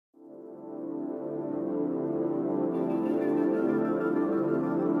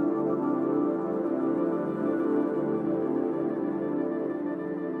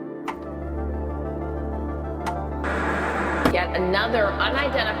another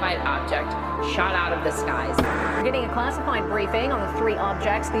unidentified object shot out of the skies. We're getting a classified briefing on the 3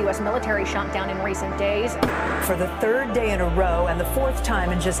 objects the U.S. military shot down in recent days. For the 3rd day in a row and the 4th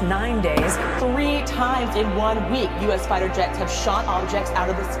time in just 9 days. 3 times in 1 week, U.S. fighter jets have shot objects out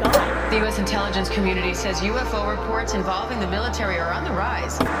of the sky. The U.S. intelligence community says UFO reports involving the military are on the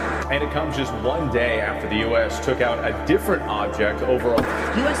rise. And it comes just 1 day after the U.S. took out a different object over a...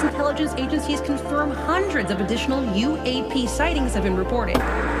 U.S. intelligence agencies confirm hundreds of additional UAP sightings have been reported.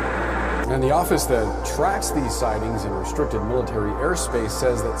 And the office that tracks these sightings in restricted military airspace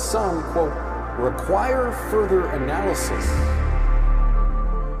says that some, quote, require further analysis.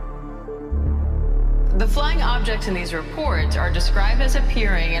 The flying objects in these reports are described as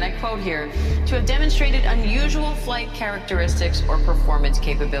appearing, and I quote here, to have demonstrated unusual flight characteristics or performance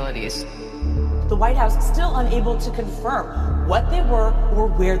capabilities. The White House is still unable to confirm what they were or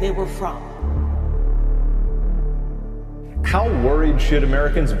where they were from. How worried should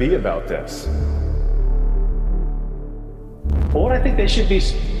Americans be about this? Well, I think they should be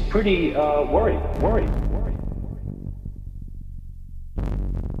pretty worried.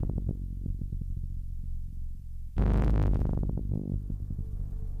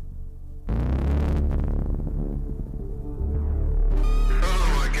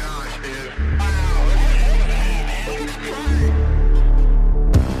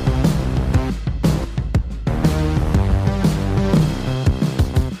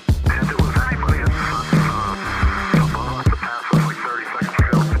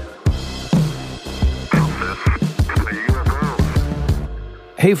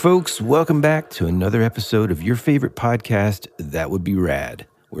 Hey folks, welcome back to another episode of your favorite podcast, That Would Be Rad.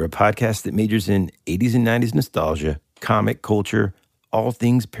 We're a podcast that majors in 80s and 90s nostalgia, comic culture, all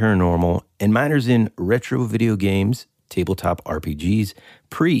things paranormal, and minors in retro video games, tabletop RPGs,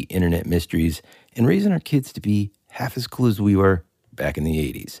 pre-internet mysteries, and raising our kids to be half as cool as we were back in the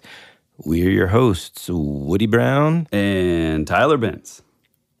 80s. We're your hosts, Woody Brown and Tyler Benz.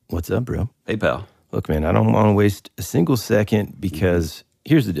 What's up, bro? Hey, pal. Look, man, I don't want to waste a single second because...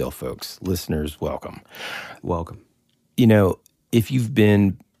 Here's the deal, folks. Listeners, welcome. Welcome. You know, if you've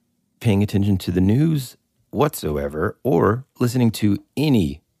been paying attention to the news whatsoever or listening to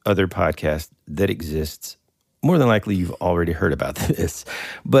any other podcast that exists, more than likely you've already heard about this.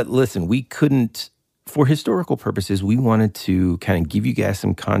 But listen, we couldn't, for historical purposes, we wanted to kind of give you guys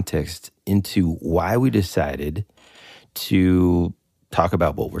some context into why we decided to talk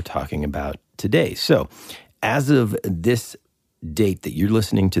about what we're talking about today. So, as of this date that you're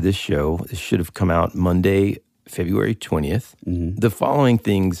listening to this show, this should have come out Monday, February 20th. Mm-hmm. The following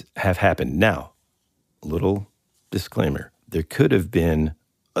things have happened. Now, a little disclaimer. There could have been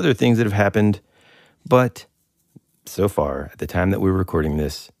other things that have happened, but so far, at the time that we're recording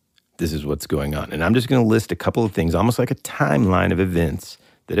this, this is what's going on. And I'm just going to list a couple of things, almost like a timeline of events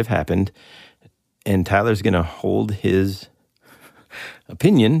that have happened. And Tyler's going to hold his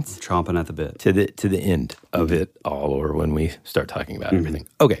opinions chomping at the bit to the end of it all, or when we start talking about everything.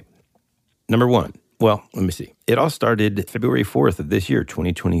 Okay. Number one. Well, let me see. It all started February 4th of this year,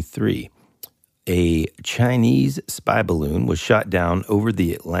 2023. A Chinese spy balloon was shot down over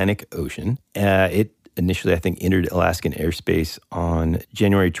the Atlantic Ocean. It initially, I think, entered Alaskan airspace on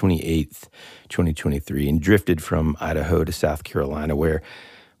January 28th, 2023, and drifted from Idaho to South Carolina, where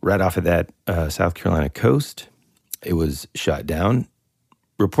right off of that South Carolina coast, it was shot down.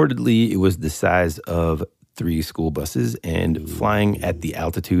 Reportedly, it was the size of 3 school buses and flying at the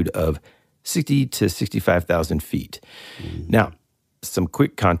altitude of 60 to 65,000 feet. Now, some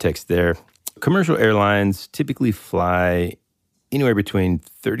quick context there. Commercial airlines typically fly anywhere between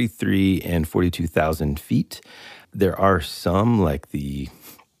 33 and 42,000 feet. There are some, like the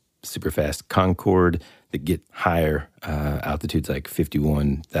superfast Concorde, that get higher altitudes, like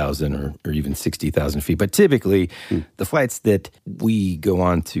 51,000 or even 60,000 feet. But typically, the flights that we go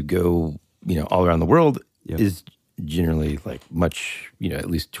on to go, all around the world is generally like much,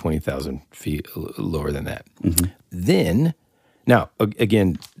 at least 20,000 feet lower than that. Mm-hmm. Then, now,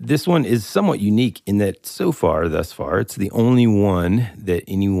 again, this one is somewhat unique in that thus far, it's the only one that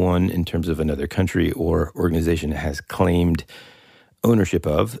anyone in terms of another country or organization has claimed ownership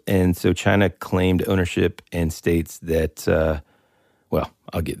of. And so China claimed ownership and states that,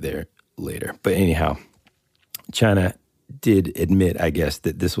 I'll get there later. But anyhow, China did admit, I guess,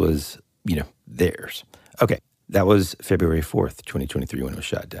 that this was, theirs. Okay, that was February 4th, 2023, when it was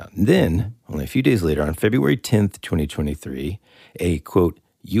shot down. And then, only a few days later, on February 10th, 2023, a, quote,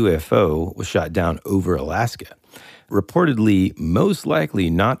 UFO was shot down over Alaska. Reportedly, most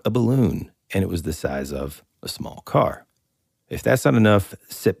likely not a balloon, and it was the size of a small car. If that's not enough,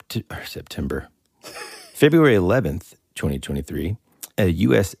 February 11th, 2023, a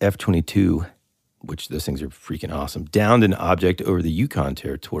U.S. F-22, which those things are freaking awesome, downed an object over the Yukon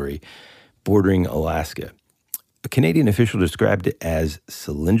Territory bordering Alaska. A Canadian official described it as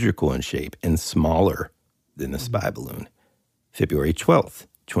cylindrical in shape and smaller than the spy balloon. February 12th,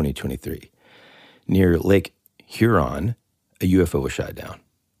 2023. Near Lake Huron, a UFO was shot down.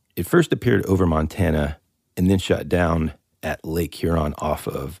 It first appeared over Montana and then shot down at Lake Huron off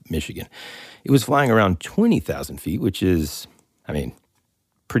of Michigan. It was flying around 20,000 feet, which is,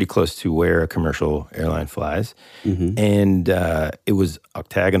 pretty close to where a commercial airline flies. Mm-hmm. And it was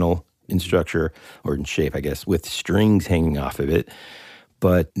octagonal in structure, or in shape, I guess, with strings hanging off of it,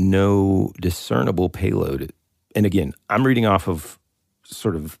 but no discernible payload. And again, I'm reading off of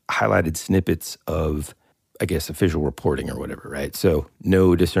sort of highlighted snippets of, I guess, official reporting or whatever, right? So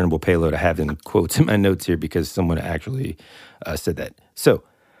no discernible payload. I have in quotes in my notes here because someone actually said that. So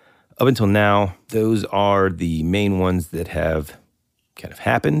up until now, those are the main ones that have kind of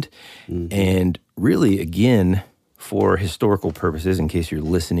happened. Mm-hmm. And really, again, for historical purposes, in case you're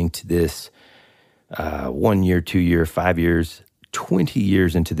listening to this 1 year, 2 year, 5 years, 20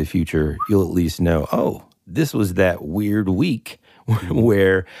 years into the future, you'll at least know, oh, this was that weird week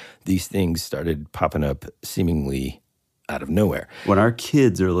where these things started popping up seemingly out of nowhere. When our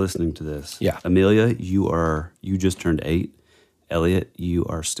kids are listening to this, Amelia, you just turned 8. Elliot, you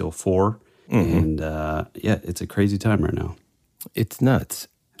are still 4. Mm-hmm. And it's a crazy time right now. It's nuts.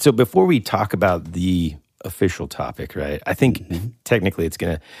 So before we talk about the official topic, right, I think technically it's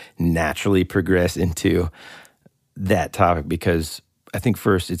going to naturally progress into that topic because I think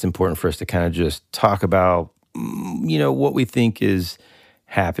first it's important for us to kind of just talk about, what we think is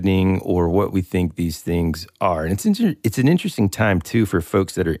happening or what we think these things are. And it's an interesting time, too, for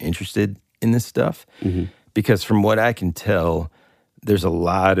folks that are interested in this stuff because from what I can tell, there's a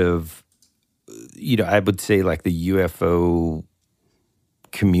lot of, I would say like the UFO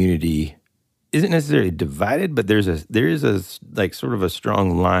community isn't necessarily divided, but there is a like sort of a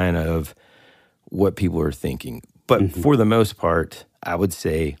strong line of what people are thinking. But for the most part, I would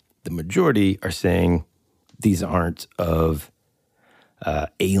say the majority are saying these aren't of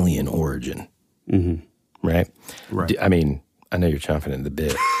alien origin, right? Right. I know you're chomping at the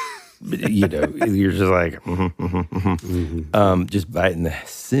bit. But, you're just like, just biting the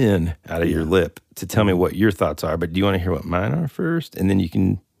sin out of your lip to tell me what your thoughts are. But do you want to hear what mine are first? And then you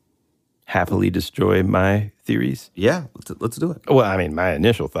can happily destroy my theories? Yeah, let's do it. Well, my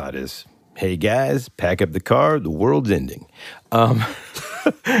initial thought is, hey, guys, pack up the car. The world's ending. And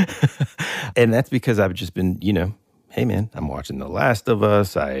that's because I've just been, hey, man, I'm watching The Last of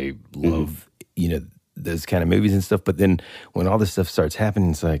Us. I love, those kind of movies and stuff. But then when all this stuff starts happening,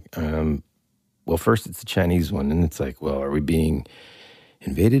 it's like, well, first it's the Chinese one. And it's like, well, are we being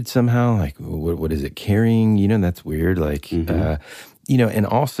invaded somehow? Like, what is it carrying? That's weird. Like, and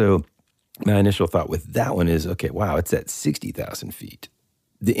also my initial thought with that one is, okay, wow, it's at 60,000 feet.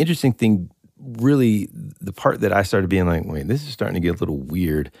 The interesting thing, really, the part that I started being like, wait, this is starting to get a little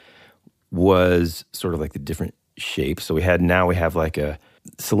weird, was sort of like the different shapes. So we have like a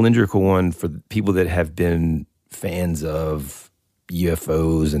cylindrical one for people that have been fans of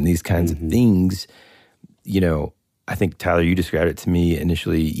UFOs and these kinds of things. I think, Tyler, you described it to me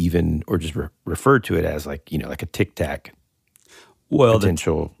initially even, or just referred to it as like, like a Tic Tac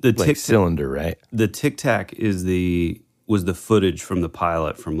potential the cylinder, right? The Tic Tac was the footage from the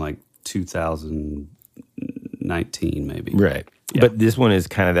pilot from like 2019 maybe. Right. Yeah. But this one is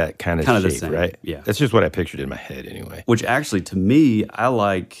kind of that kind of shape, the same, right? Yeah. That's just what I pictured in my head anyway. Which actually, to me, I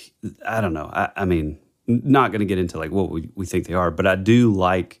don't know. Not going to get into like what we think they are, but I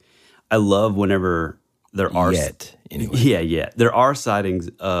love whenever there are... anyway. Yeah. There are sightings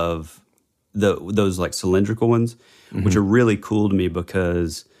of those like cylindrical ones, which are really cool to me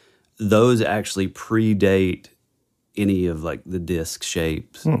because those actually predate any of like the disc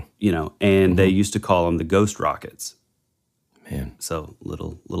shapes, and they used to call them the ghost rockets. Man. So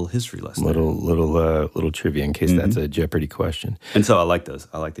little history lesson. Little trivia in case that's a Jeopardy question. And so I like those.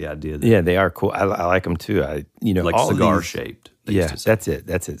 I like the idea. Yeah, they are cool. I like them too. Like all cigar shaped. Yeah, that's it.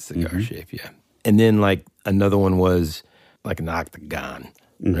 That's it. Cigar shape. Yeah. And then like another one was like an octagon,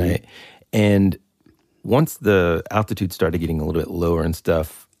 right? And once the altitude started getting a little bit lower and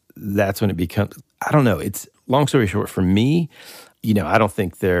stuff, that's when it becomes, I don't know. It's long story short for me, I don't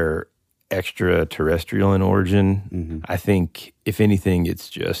think they're extraterrestrial in origin. I think, if anything, it's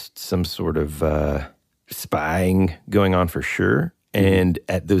just some sort of spying going on for sure. And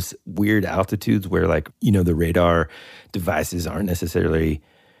at those weird altitudes where, like, the radar devices aren't necessarily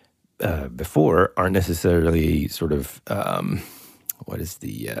sort of, what is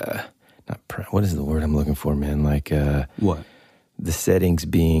the, what is the word I'm looking for, man? Like what? The settings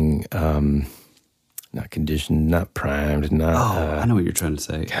being not conditioned, not primed, not. I know what you're trying to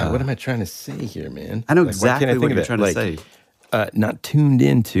say. God, what am I trying to say here, man? I know why exactly can't I what think you're of trying that? to say. Not tuned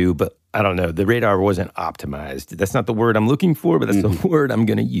into, but I don't know. The radar wasn't optimized. That's not the word I'm looking for, but that's the word I'm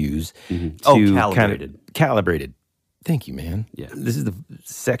going to use to calibrated. Calibrated. Thank you, man. Yeah. This is the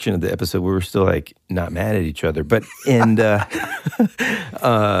section of the episode where we're still like not mad at each other, but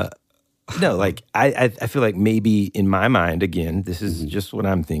no, like I feel like maybe in my mind, again, this is just what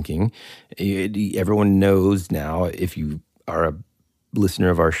I'm thinking. Everyone knows now, if you are a listener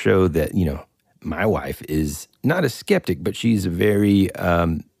of our show, that, you know, my wife is not a skeptic, but she's a very,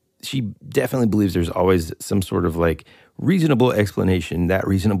 she definitely believes there's always some sort of like reasonable explanation, that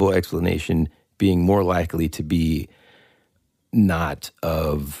reasonable explanation being more likely to be not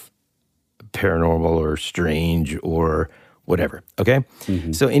of paranormal or strange or whatever, okay?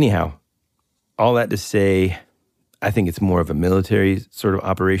 So anyhow, all that to say, I think it's more of a military sort of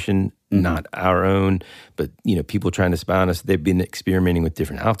operation, not our own, but, you know, people trying to spy on us. They've been experimenting with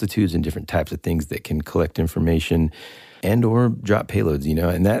different altitudes and different types of things that can collect information and or drop payloads, you know,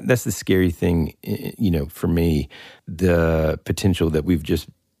 and that's the scary thing, you know, for me, the potential that we've just,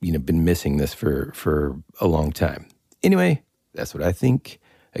 you know, been missing this for a long time. Anyway, that's what I think.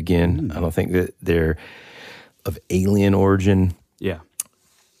 Again, I don't think that they're of alien origin. Yeah.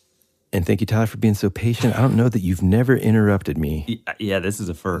 And thank you, Tyler, for being so patient. I don't know that you've never interrupted me. Yeah, this is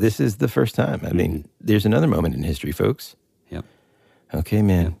a first. This is the first time. I mean, there's another moment in history, folks. Yep. Okay,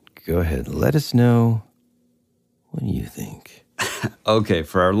 man, go ahead. Let us know. What do you think? Okay,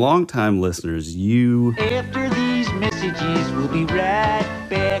 for our longtime listeners, you... After these messages, we'll be right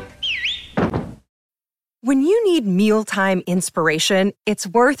back. When you need mealtime inspiration, it's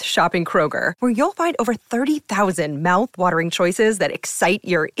worth shopping Kroger, where you'll find over 30,000 mouth-watering choices that excite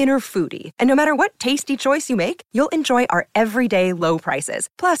your inner foodie. And no matter what tasty choice you make, you'll enjoy our everyday low prices,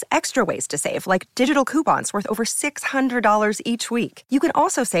 plus extra ways to save, like digital coupons worth over $600 each week. You can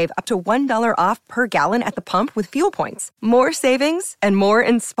also save up to $1 off per gallon at the pump with fuel points. More savings and more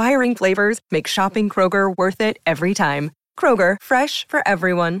inspiring flavors make shopping Kroger worth it every time. Kroger, fresh for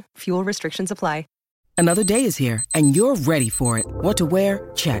everyone. Fuel restrictions apply. Another day is here, and you're ready for it. What to wear?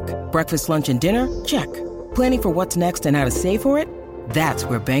 Check. Breakfast, lunch, and dinner? Check. Planning for what's next and how to save for it? That's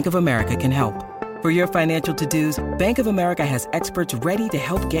where Bank of America can help. For your financial to-dos, Bank of America has experts ready to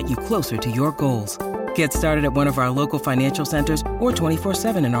help get you closer to your goals. Get started at one of our local financial centers or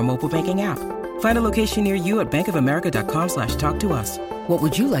 24/7 in our mobile banking app. Find a location near you at bankofamerica.com/talktous. What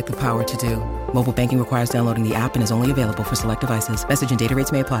would you like the power to do? Mobile banking requires downloading the app and is only available for select devices. Message and data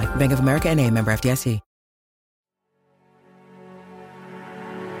rates may apply. Bank of America N.A., member FDIC.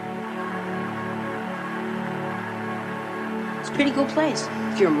 It's a pretty cool place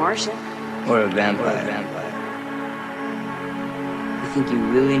if you're a Martian. Or a vampire. You think you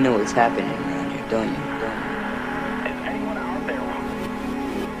really know what's happening around here, don't you? Is anyone out there?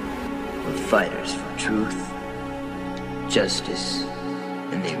 We're fighters for truth, justice,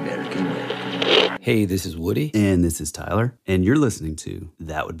 and the American way. Hey, this is Woody. And this is Tyler. And you're listening to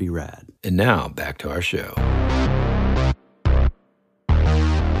That Would Be Rad. And now, back to our show.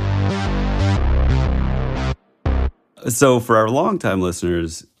 So for our longtime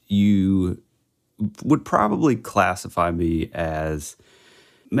listeners, you would probably classify me as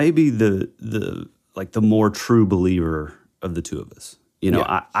maybe the more true believer of the two of us. You know,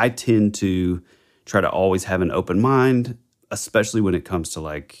 Yeah. I tend to try to always have an open mind, especially when it comes to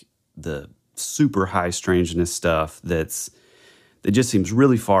like the super high strangeness stuff that just seems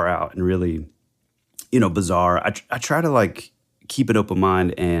really far out and really, you know, bizarre. I try to like keep an open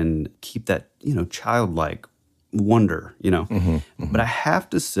mind and keep that, you know, childlike wonder, you know. But I have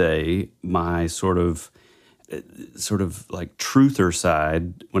to say my sort of like truther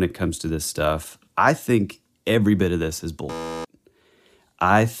side when it comes to this stuff, I think every bit of this is bull.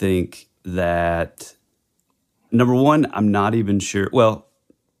 I think that, number one, I'm not even sure. Well,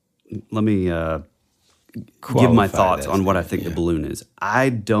 let me give my thoughts on what I think the balloon is. I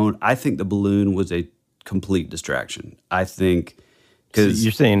think the balloon was a complete distraction. I think... So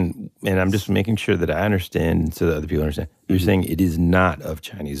you're saying, and I'm just making sure that I understand so that other people understand, you're saying it is not of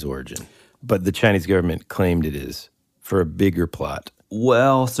Chinese origin, but the Chinese government claimed it is for a bigger plot.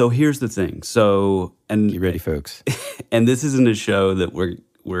 Well, so here's the thing. So, and get ready, folks. And this isn't a show that we're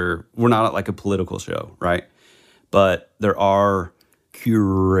not like a political show, right? But there are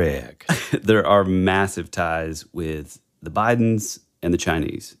there are massive ties with the Bidens and the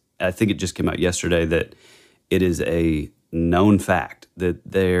Chinese. I think it just came out yesterday that it is a known fact that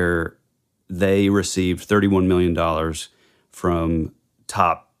they received $31 million from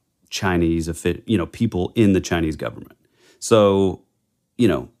top Chinese, people in the Chinese government. So,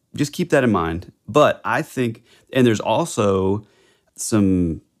 just keep that in mind. But I think, and there's also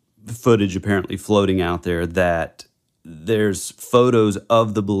some footage apparently floating out there that there's photos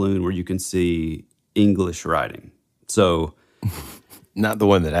of the balloon where you can see English writing. So, not the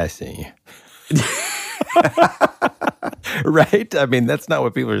one that I see. Right? I mean, that's not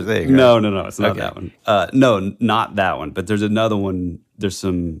what people are saying. Right? No, it's not that one. No, not that one. But there's another one. There's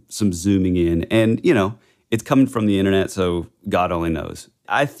some zooming in, and it's coming from the internet, so God only knows.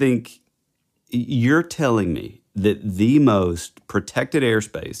 I think you're telling me that the most protected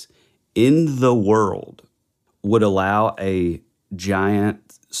airspace in the world would allow a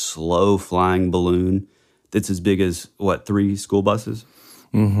giant, slow-flying balloon that's as big as, 3 school buses?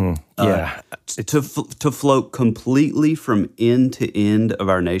 Mm-hmm. Yeah. To float completely from end to end of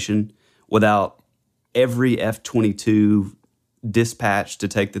our nation without every F-22 dispatched to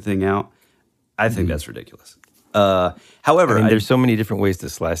take the thing out, I think that's ridiculous. However, I mean, there's so many different ways to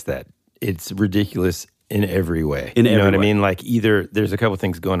slice that. It's ridiculous in every way. You know what I mean? Like, either there's a couple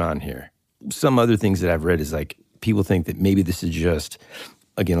things going on here. Some other things that I've read is like people think that maybe this is just,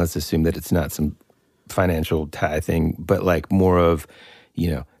 again, let's assume that it's not some financial tie thing, but like more of,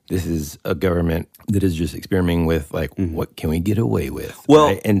 this is a government that is just experimenting with like, what can we get away with? Well,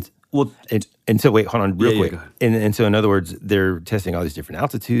 right? And so wait, hold on real quick. And so in other words, they're testing all these different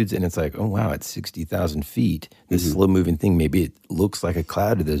altitudes and it's like, oh wow, it's 60,000 feet. This slow moving thing, maybe it looks like a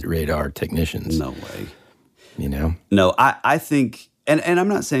cloud to those radar technicians. No way. No, I think, and I'm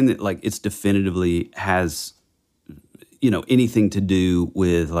not saying that like it's definitively has, anything to do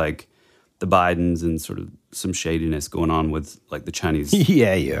with like the Bidens and sort of some shadiness going on with like the Chinese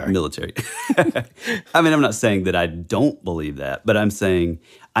military. I mean, I'm not saying that I don't believe that, but I am saying,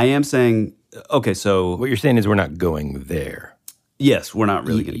 okay, so. What you're saying is we're not going there. Yes, we're not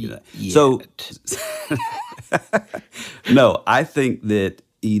really going to do that. So, no, I think that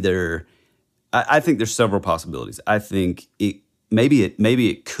I think there's several possibilities. I think maybe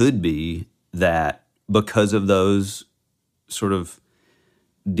it could be that because of those sort of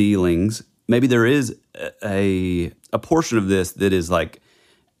dealings, maybe there is a portion of this that is like,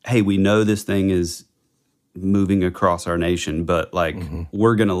 hey, we know this thing is moving across our nation, but like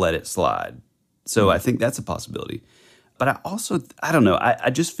we're going to let it slide. So I think that's a possibility. But I don't know. I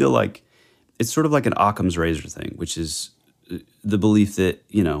just feel like it's sort of like an Occam's razor thing, which is the belief that,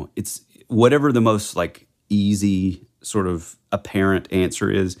 it's whatever the most like easy sort of apparent answer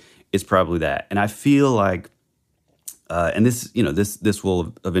is, it's probably that. And I feel like, and this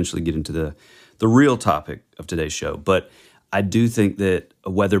will eventually get into the real topic of today's show, but I do think that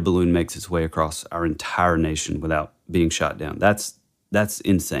a weather balloon makes its way across our entire nation without being shot down. That's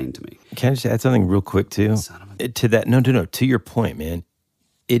insane to me. Can I just add something real quick too? To that? No. To your point, man.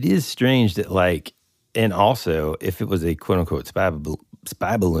 It is strange that like, and also if it was a quote unquote spy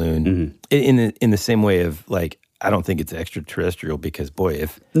balloon, in the same way of like, I don't think it's extraterrestrial because boy,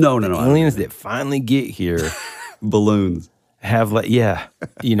 if no aliens that finally get here, balloons have like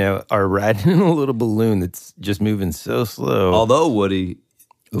are riding in a little balloon that's just moving so slow. Although Woody,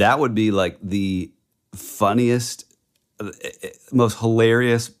 that would be like the funniest, most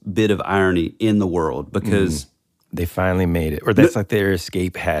hilarious bit of irony in the world because they finally made it, or that's like their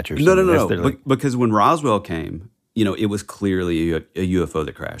escape hatch or something. No. Because when Roswell came, it was clearly a UFO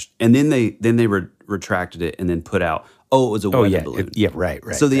that crashed, and then they retracted it and then put out, it was a weather balloon. Right.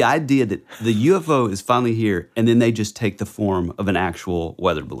 So the idea that the UFO is finally here, and then they just take the form of an actual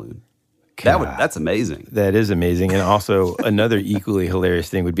weather balloon. That's amazing. That is amazing. And also another equally hilarious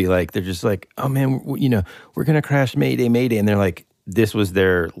thing would be like, they're just like, oh man, we're going to crash, Mayday. And they're like, this was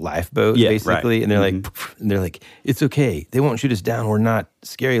their lifeboat basically. Right. And they're like, it's okay. They won't shoot us down. We're not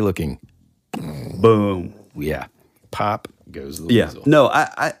scary looking. Boom. Yeah. Pop goes the weasel. No,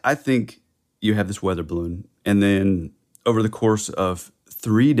 I think you have this weather balloon, and then over the course of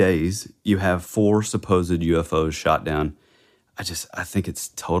 3 days, you have 4 supposed UFOs shot down. I think it's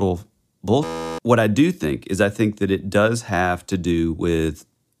total bull. What I do think is I think that it does have to do with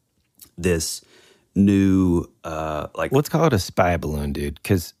this new let's call it a spy balloon, dude,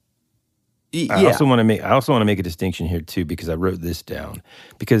 because I also want to make a distinction here too, because I wrote this down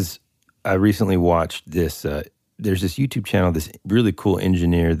because I recently watched this there's this YouTube channel, this really cool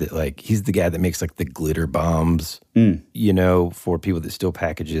engineer that like, he's the guy that makes like the glitter bombs, for people that steal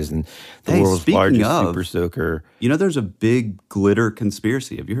packages, and the world's largest super soaker. There's a big glitter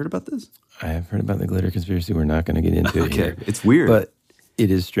conspiracy. Have you heard about this? I have heard about the glitter conspiracy. We're not going to get into it here. It's weird. But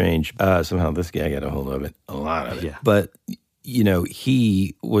it is strange. Somehow this guy got a hold of it, a lot of it. Yeah. But,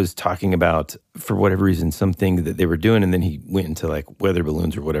 he was talking about, for whatever reason, something that they were doing, and then he went into like weather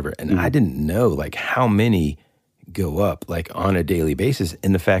balloons or whatever. And I didn't know like how many go up like on a daily basis.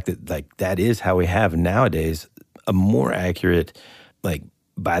 And the fact that like that is how we have nowadays a more accurate, like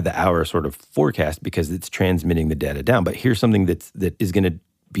by the hour sort of forecast, because it's transmitting the data down. But here's something that is going to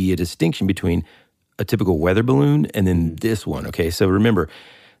be a distinction between a typical weather balloon and then this one. Okay, so remember,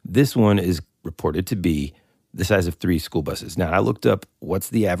 this one is reported to be the size of 3 school buses. Now, I looked up what's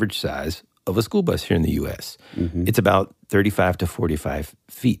the average size of a school bus here in the U.S. It's about 35 to 45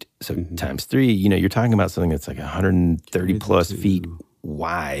 feet. So times 3, you're talking about something that's like 130 plus feet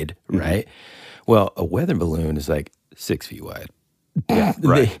wide, right? Well, a weather balloon is like 6 feet wide. Yeah,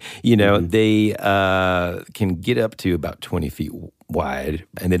 right. They can get up to about 20 feet wide,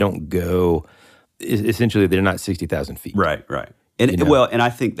 and they don't go. Essentially, they're not 60,000 feet. Right. And and I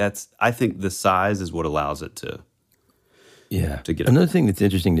think the size is what allows it to. Yeah. To get another thing that's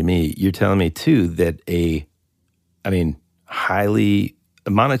interesting to me, you're telling me too that highly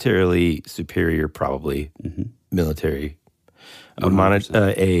monetarily superior, probably military,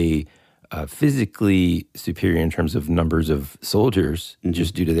 physically superior in terms of numbers of soldiers,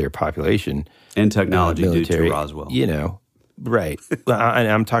 just due to their population and technology, military, due to Roswell. Right. Well,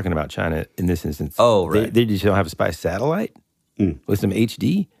 I'm talking about China in this instance. Oh, right. They just don't have a spy satellite with some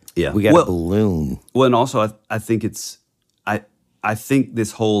HD. Yeah, we got a balloon. Well, and also I think it's I think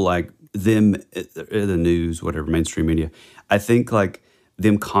this whole like them the news, whatever, mainstream media. I think like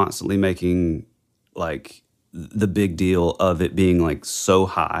them constantly making like the big deal of it being like so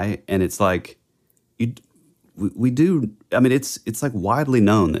high, and it's like we do. I mean, it's like widely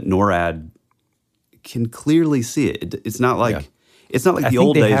known that NORAD can clearly see it. It's not like it's not like the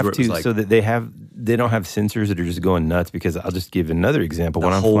old days where it was like, so that they don't have sensors that are just going nuts. Because I'll just give another example.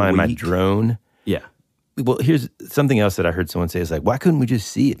 When I'm flying my drone, well, here's something else that I heard someone say is like, why couldn't we just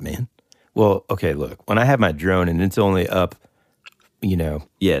see it, man? Well, okay, look, when I have my drone and it's only up,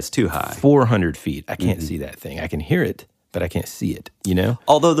 it's too high, 400 feet, I can't see that thing. I can hear it, but I can't see it.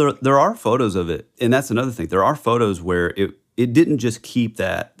 Although there are photos of it, and that's another thing. There are photos where it didn't just keep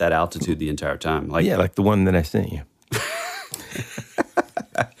that altitude the entire time. Like like the one that I sent you.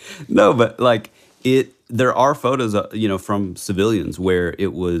 No, but like there are photos, from civilians where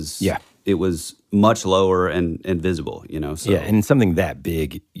it was much lower and visible, So and something that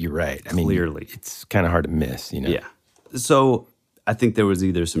big, you're right. I mean, clearly, it's kind of hard to miss, Yeah. So I think there was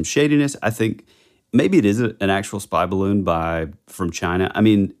either some shadiness. I think maybe it is an actual spy balloon from China. I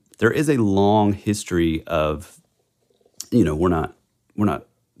mean, there is a long history of, we're not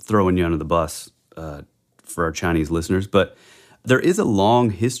throwing you under the bus for our Chinese listeners, but there is a long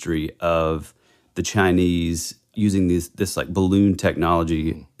history of the Chinese using this like balloon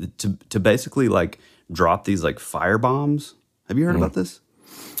technology to basically like drop these like fire bombs. Have you heard about this?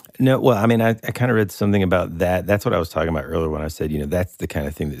 No, well, I mean, I kind of read something about that. That's what I was talking about earlier when I said, that's the kind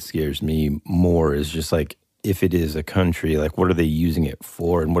of thing that scares me more, is just like, if it is a country, like what are they using it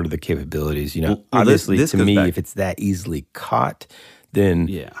for and what are the capabilities? Obviously, this to me, if it's that easily caught, then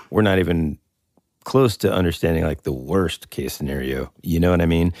we're not even close to understanding like the worst case scenario. You know what I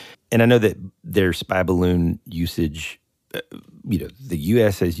mean? And I know that their spy balloon usage, the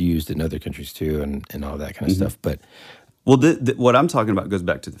U.S. has used in other countries too, and all that kind of stuff. But what I'm talking about goes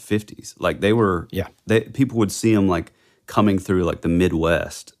back to the 50s. Like people would see them like coming through like the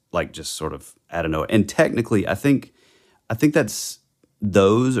Midwest, like just sort of out of nowhere. And technically, I think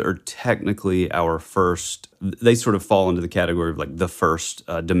those are technically our first. They sort of fall into the category of like the first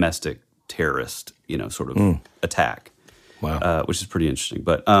domestic terrorist, sort of attack. Wow, which is pretty interesting.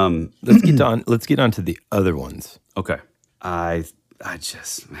 But let's get on to the other ones. Okay, I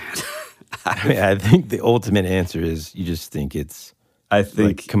just I think the ultimate answer is you just think it's. I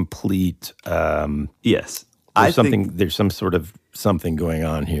think like complete. Yes, There's some sort of something going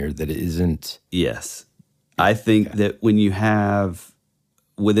on here that isn't. Yes, I think that when you have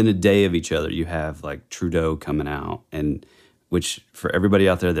within a day of each other, you have like Trudeau coming out, and which for everybody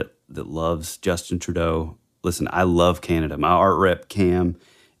out there that loves Justin Trudeau. Listen, I love Canada. My art rep, Cam,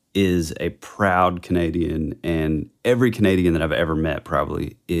 is a proud Canadian, and every Canadian that I've ever met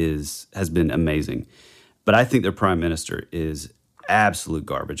probably has been amazing. But I think their prime minister is absolute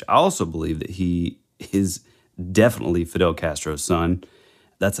garbage. I also believe that he is definitely Fidel Castro's son.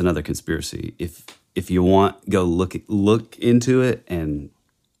 That's another conspiracy. If you want, go look into it, and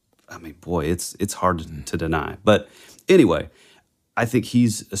I mean, boy, it's hard to deny. But anyway, I think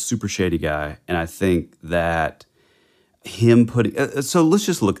he's a super shady guy, and I think that him putting so let's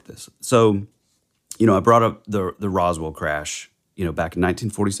just look at this. So, I brought up the Roswell crash, back in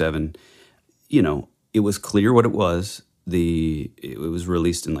 1947. It was clear what it was. it was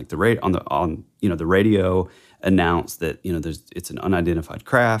released in like the radio announced that it's an unidentified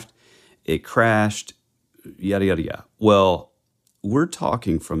craft. It crashed, yada yada yada. Well, we're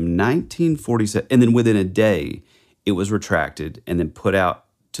talking from 1947, and then within a day, it was retracted and then put out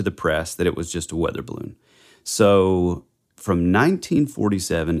to the press that it was just a weather balloon. So from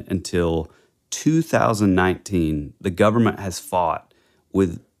 1947 until 2019, the government has fought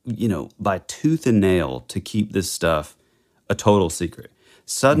with, by tooth and nail to keep this stuff a total secret.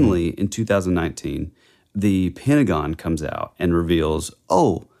 Suddenly, in 2019, the Pentagon comes out and reveals,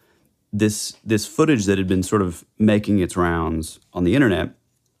 this footage that had been sort of making its rounds on the internet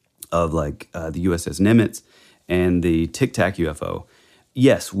of like the USS Nimitz and the Tic Tac UFO.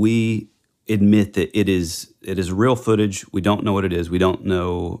 Yes, we admit that it is real footage. We don't know what it is. We don't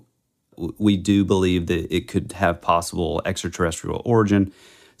know. We do believe that it could have possible extraterrestrial origin.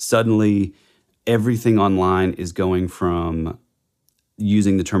 Suddenly, everything online is going from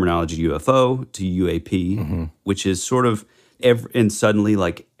using the terminology UFO to UAP, which is sort of, and suddenly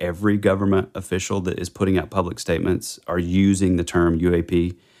like every government official that is putting out public statements are using the term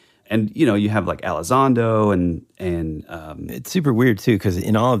UAP. And, you have like Elizondo and it's super weird too, because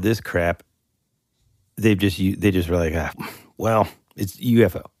in all of this crap, they just were like, it's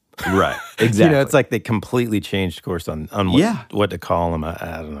UFO. Right, exactly. It's like they completely changed course on what to call them. I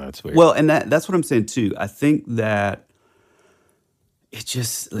don't know. It's weird. Well, and that's what I'm saying too. I think that it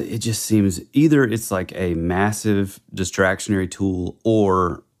just seems either it's like a massive distractionary tool,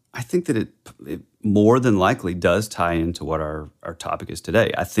 or I think that it more than likely does tie into what our topic is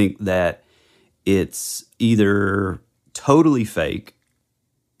today. I think that it's either totally fake,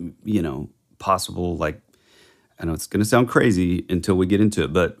 possible, like, I know it's going to sound crazy until we get into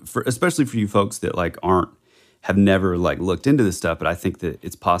it, but especially for you folks that like have never like looked into this stuff, but I think that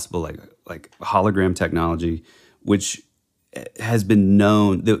it's possible like hologram technology, which has been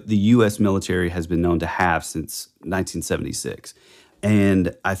known, the U.S. military has been known to have since 1976.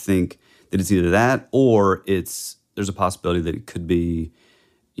 And I think that it's either that or there's a possibility that it could be,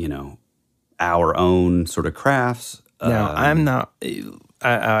 our own sort of crafts. Now, I'm not,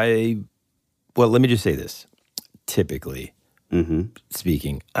 well, let me just say this. Typically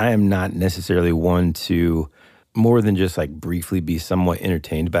speaking, I am not necessarily one to more than just like briefly be somewhat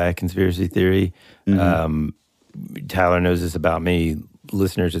entertained by a conspiracy theory. Tyler knows this about me.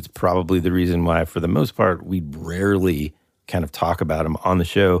 Listeners, it's probably the reason why, for the most part, we rarely kind of talk about them on the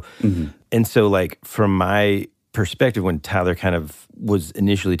show. And so, like, from my perspective, when Tyler kind of was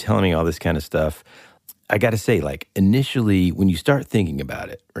initially telling me all this kind of stuff, I got to say, like, initially, when you start thinking about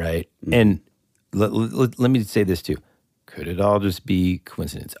it, right? And let me say this too. Could it all just be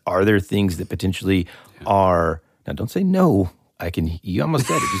coincidence? Are there things that potentially are, now don't say no, you almost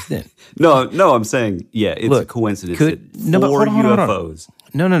said it just then. No, I'm saying, it's a coincidence for UFOs.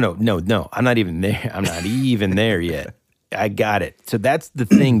 No. I'm not even there. I'm not even there yet. I got it. So that's the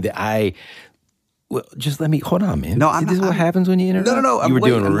thing that just let me, hold on, man. No, this is what happens when you interrupt? No. You were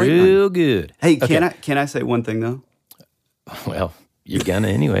doing real good. Hey, can I say one thing though? Well, you're gonna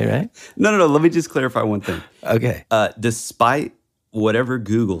anyway, right? No. Let me just clarify one thing. Okay. Despite whatever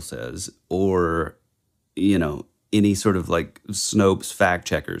Google says, or any sort of like Snopes fact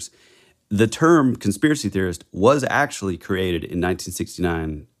checkers, the term conspiracy theorist was actually created in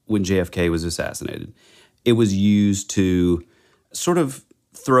 1969 when JFK was assassinated. It was used to sort of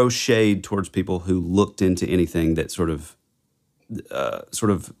throw shade towards people who looked into anything that sort of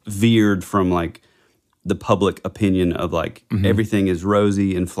veered from like the public opinion of like everything is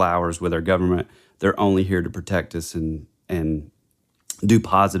rosy and flowers with our government. They're only here to protect us and do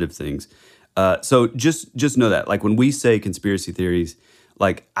positive things. So just know that, like, when we say conspiracy theories,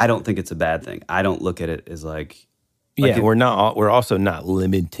 like, I don't think it's a bad thing. I don't look at it as like we're also not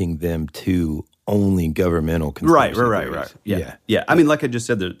limiting them to only governmental conspiracy theories. Right. Yeah. I mean, like I just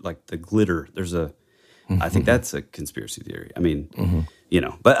said, like the glitter. There's I think that's a conspiracy theory. I mean,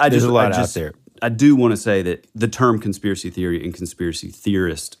 but there's a lot out there. I do want to say that the term conspiracy theory and conspiracy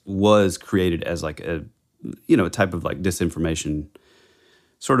theorist was created as like a type of like disinformation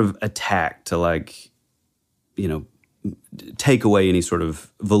sort of attack to like, take away any sort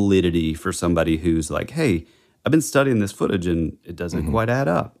of validity for somebody who's like, hey, I've been studying this footage and it doesn't quite add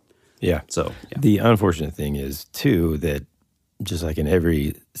up. Yeah. So the unfortunate thing is too that just like in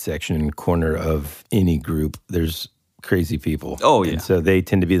every section and corner of any group, there's crazy people. Oh yeah. And so they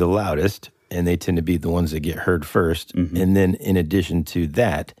tend to be the loudest, and they tend to be the ones that get heard first. And then in addition to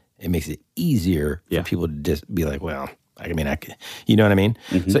that, it makes it easier for people to just be like, well, I mean, you know what I mean?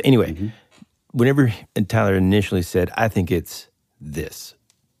 So anyway, whenever Tyler initially said, I think it's this,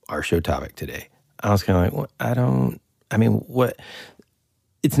 our show topic today, I was kind of like, well, I mean, what?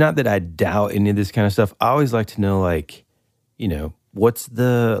 It's not that I doubt any of this kind of stuff. I always like to know, like, you know, what's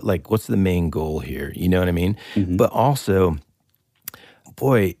the main goal here? You know what I mean? Mm-hmm. But also,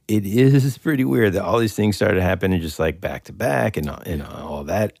 boy, it is pretty weird that all these things started happening just like back to back and all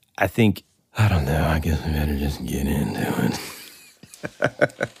that. I think, I don't know, I guess we better just get into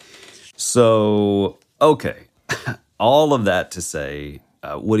it. So, okay. All of that to say,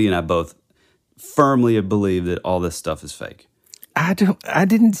 Woody and I both firmly believe that all this stuff is fake. I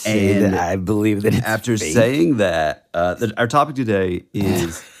didn't say that I believe that it's after fake. saying that, our topic today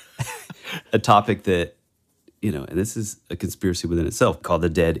is a topic that, you know, and this is a conspiracy within itself called the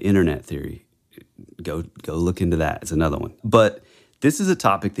dead internet theory. Go look into that. It's another one. But this is a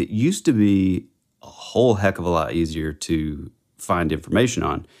topic that used to be a whole heck of a lot easier to find information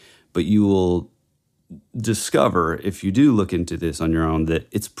on, but you will discover if you do look into this on your own that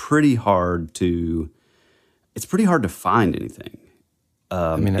it's pretty hard to find anything.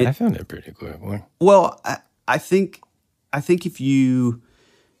 I found it pretty quickly. Well, I think if you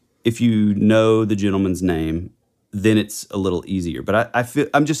know the gentleman's name, then it's a little easier. But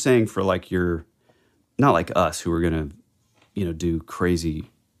I'm just saying for like not like us who are gonna, you know, do crazy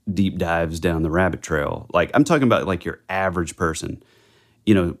deep dives down the rabbit trail. Like I'm talking about like your average person.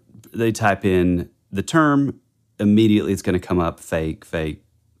 You know, they type in the term, immediately it's going to come up fake,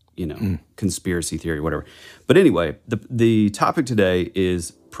 you know, conspiracy theory, whatever. But anyway, the topic today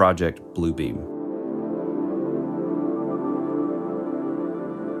is Project Bluebeam.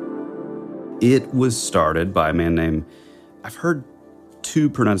 It was started by a man named, I've heard two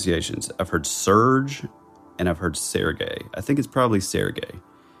pronunciations. I've heard Serge and I've heard Sergey. I think it's probably Sergey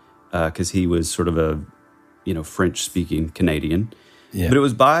because he was sort of a, you know, French-speaking Canadian. Yeah. But it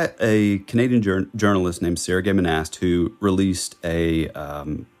was by a Canadian journalist named Sergey Monast who released a,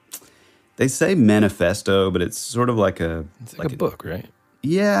 they say manifesto, but it's sort of like a... It's like a book, right?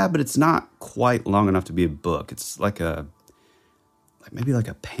 Yeah, but it's not quite long enough to be a book. It's like maybe like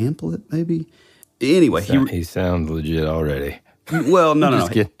a pamphlet, maybe? Anyway, he sounds legit already. Well, no.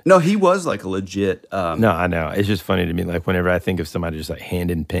 No, he was like a legit... no, I know. It's just funny to me. Like whenever I think of somebody just like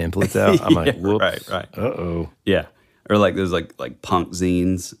handing pamphlets out, I'm like, whoops. Right. Uh-oh. Yeah. Or like those like punk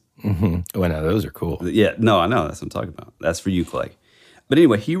zines. Mm-hmm. Well, no, those are cool. Yeah, no, I know. That's what I'm talking about. That's for you, Clay. But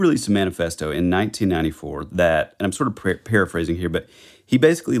anyway, he released a manifesto in 1994 that, and I'm sort of paraphrasing here, but he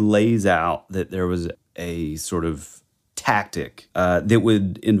basically lays out that there was a sort of tactic that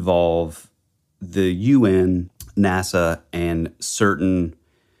would involve the UN, NASA, and certain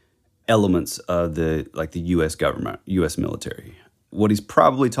elements of the U.S. government, U.S. military. What he's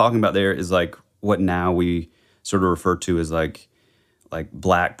probably talking about there is like what now we sort of refer to as like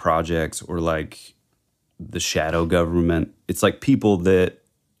black projects or like the shadow government. It's like people that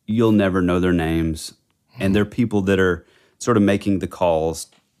you'll never know their names, and they're people that are sort of making the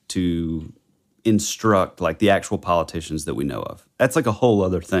calls to instruct like the actual politicians that we know of. That's like a whole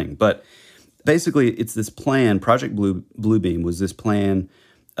other thing. But basically, it's this plan. Project Bluebeam was this plan.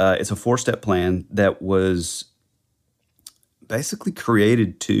 It's a 4-step plan that was basically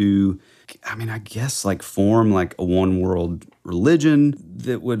created to, I guess like form like a one world religion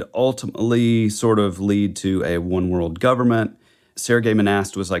that would ultimately sort of lead to a one world government. Sergey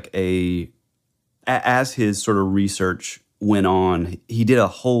Monast was like as his sort of research went on, he did a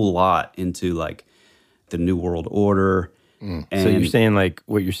whole lot into like the New World Order. And so you're saying like,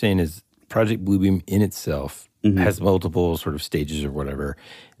 what you're saying is Project Bluebeam in itself has multiple sort of stages or whatever.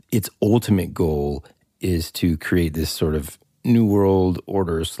 Its ultimate goal is to create this sort of New World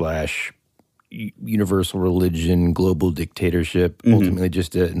Order / universal religion, global dictatorship, ultimately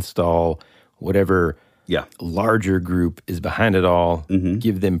just to install whatever larger group is behind it all,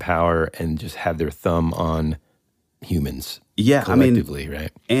 give them power, and just have their thumb on humans collectively,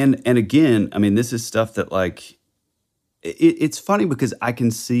 right? And again, this is stuff that like, it's funny because I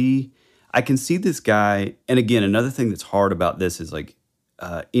can see this guy, and again, another thing that's hard about this is like,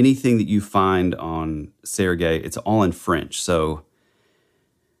 anything that you find on Sergey, it's all in French. So,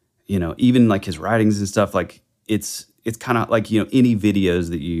 you know, even like his writings and stuff, like it's kind of like, you know, any videos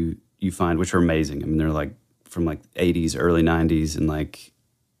that you find, which are amazing. They're like from like 80s, early 90s. And like,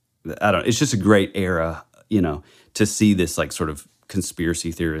 it's just a great era, you know, to see this like sort of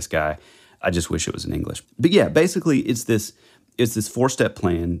conspiracy theorist guy. I just wish it was in English. But yeah, basically it's this 4-step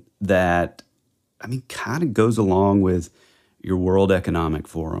plan that, kind of goes along with your World Economic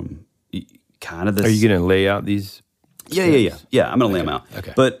Forum, kind of this. Are you going to lay out these? Yeah. I'm going to lay them out.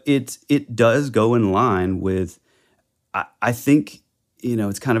 Okay. But it does go in line with. I think, you know,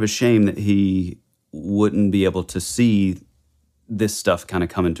 it's kind of a shame that he wouldn't be able to see this stuff kind of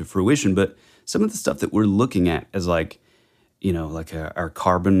coming to fruition. But some of the stuff that we're looking at as like, you know, like our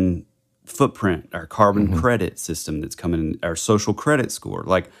carbon footprint, our carbon credit system that's coming, our social credit score,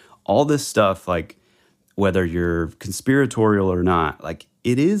 like all this stuff, like whether you're conspiratorial or not, like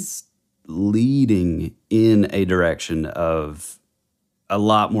it is leading in a direction of a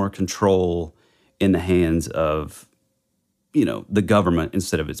lot more control in the hands of, you know, the government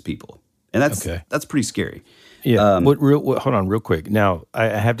instead of its people. And that's pretty scary. Yeah. Hold on real quick. Now, I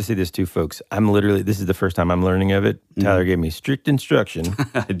have to say this too, folks. This is the first time I'm learning of it. Tyler gave me strict instruction.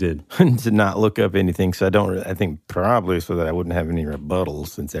 I did. To not look up anything. So I think probably so that I wouldn't have any rebuttals,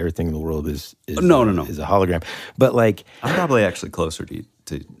 since everything in the world is a hologram. But like, I'm probably actually closer to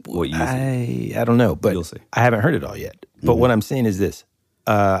what you think. I don't know, but you'll see. I haven't heard it all yet. But what I'm saying is this.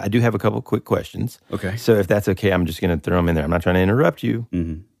 I do have a couple quick questions. Okay. So if that's okay, I'm just going to throw them in there. I'm not trying to interrupt you.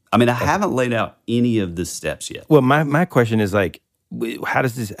 I mean, I haven't laid out any of the steps yet. Well, my question is like, how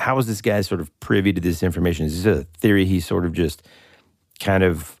is this guy sort of privy to this information? Is this a theory he sort of just kind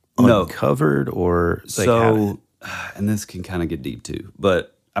of uncovered, or like and this can kind of get deep too,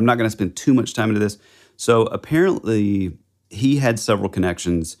 but I'm not going to spend too much time into this. So apparently he had several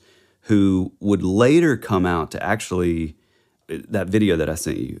connections who would later come out to actually, that video that I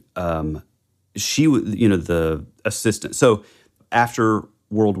sent you, she was, you know, the assistant. So after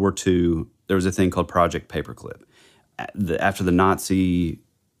World War II, there was a thing called Project Paperclip. After the Nazi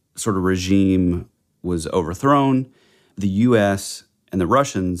sort of regime was overthrown, the U.S. and the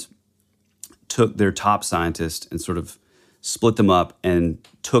Russians took their top scientists and sort of split them up and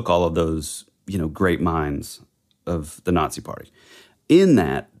took all of those, you know, great minds of the Nazi Party. In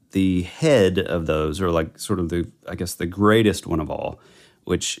that, the head of those, or like sort of the greatest one of all,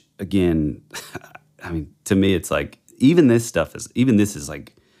 which again, I mean, to me, it's like, even this is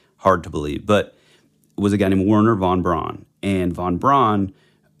like hard to believe, but it was a guy named Wernher von Braun. And von Braun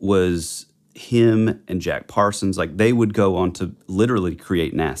was him and Jack Parsons, like they would go on to literally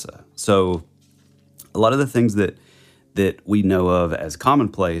create NASA. So a lot of the things that we know of as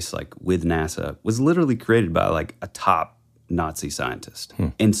commonplace, like with NASA, was literally created by like a top Nazi scientist.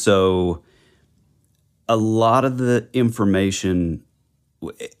 And so a lot of the information,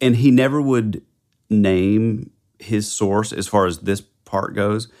 and he never would name his source as far as this part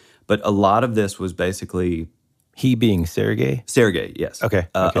goes, but a lot of this was basically... He being Sergei? Sergei, yes. Okay.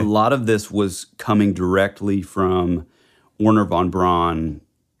 A lot of this was coming directly from Wernher von Braun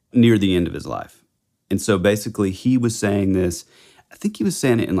near the end of his life. And so basically he was saying this, I think he was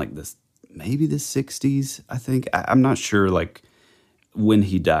saying it in like maybe the 60s, I think. I'm not sure like when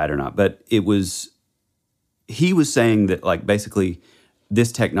he died or not, but he was saying that like basically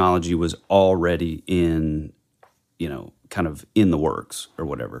this technology was already in, you know, kind of in the works or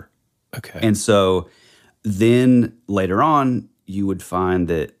whatever. Okay. And so then later on, you would find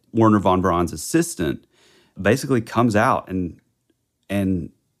that Wernher von Braun's assistant basically comes out and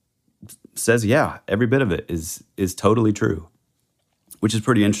says, yeah, every bit of it is totally true, which is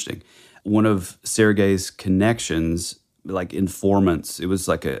pretty interesting. One of Sergei's connections, like informants, it was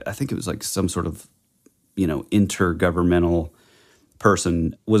like I think it was like some sort of, you know, intergovernmental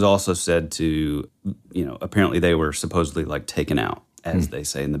person, was also said to, you know, apparently they were supposedly like taken out, as they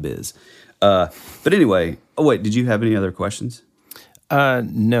say in the biz. But anyway, wait, did you have any other questions?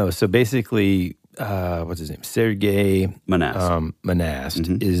 No. So basically, what's his name? Sergei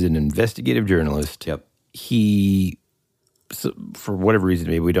Monast is an investigative journalist. Yep. He, for whatever reason,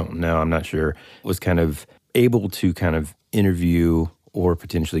 maybe we don't know, I'm not sure, was kind of able to kind of interview or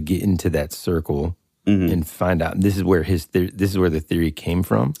potentially get into that circle and find out. This is where the theory came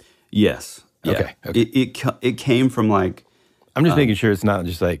from? Yes. Yeah. Okay. It came from like... I'm just making sure it's not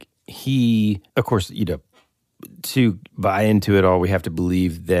just like he, of course, you know, to buy into it all, we have to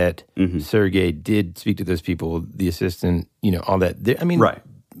believe that Sergei did speak to those people, the assistant, you know, all that. I mean, right.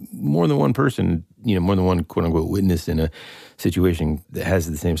 More than one person, you know, more than one quote unquote witness in a situation that has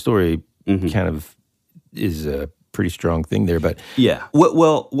the same story kind of is a pretty strong thing there. But yeah,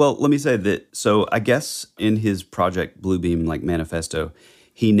 well, let me say that. So I guess in his Project Bluebeam like manifesto,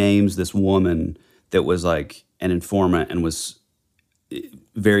 he names this woman that was like an informant and was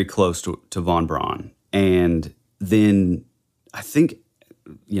very close to von Braun. And then I think,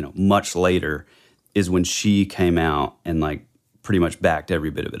 you know, much later is when she came out and like pretty much backed every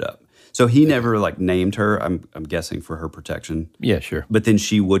bit of it up. So he never like named her, I'm guessing for her protection. Yeah, sure. But then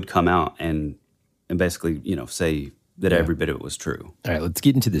she would come out and basically, you know, say that every bit of it was true. All right, let's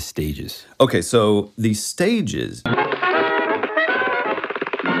get into the stages. Okay, so the stages.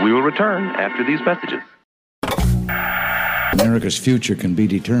 We will return after these messages. America's future can be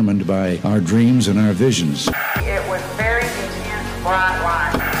determined by our dreams and our visions. It was very intense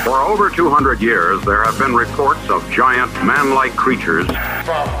For over 200 years, there have been reports of giant man-like creatures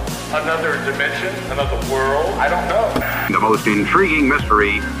from another dimension, another world. I don't know. The most intriguing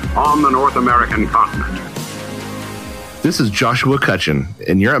mystery on the North American continent. This is Joshua Cutchin,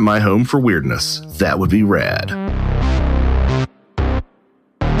 and you're at my home for weirdness. That would be rad.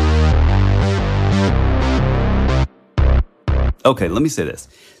 Okay, let me say this.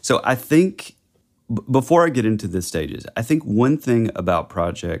 So I think, before I get into the stages, I think one thing about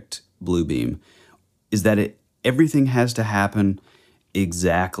Project Bluebeam is that everything has to happen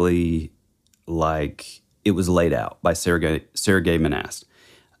exactly like it was laid out by Sergei Monast.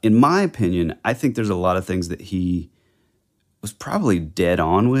 In my opinion, I think there's a lot of things that he was probably dead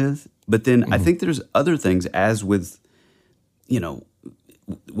on with, but then I think there's other things, as with,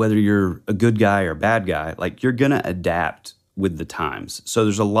 whether you're a good guy or a bad guy, like you're going to adapt with the times. So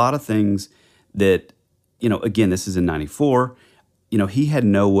there's a lot of things that, again, this is in 94, he had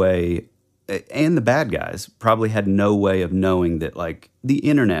no way, and the bad guys probably had no way of knowing that, like, the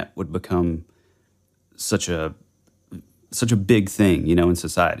internet would become such a big thing, in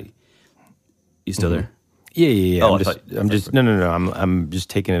society. You still there? Yeah. Oh, I'm just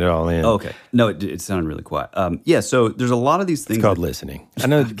taking it all in. Oh, okay. No, it sounded really quiet. So there's a lot of these things. It's called listening. I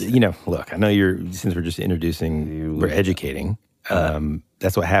know, look, I know since we're just introducing, we're educating.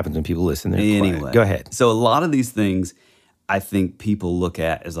 That's what happens when people listen. They're anyway, quiet. Go ahead. So a lot of these things, I think people look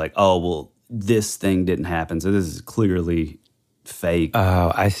at as like, oh, well, this thing didn't happen, so this is clearly fake.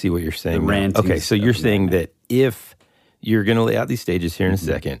 Oh, I see what you're saying. Okay, so you're saying that if you're going to lay out these stages here in a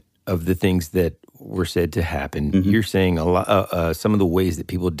second of the things that were said to happen, you're saying a lot. Some of the ways that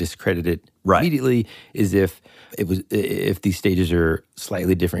people discredit it immediately is if these stages are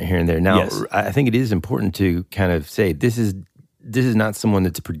slightly different here and there. Now, I think it is important to kind of say this is not someone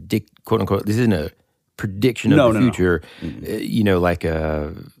that's quote unquote. This isn't a prediction of the future. No. Like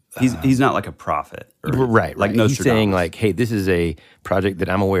a. He's not like a prophet. Right. Like Nostradamus. He's saying like, hey, this is a project that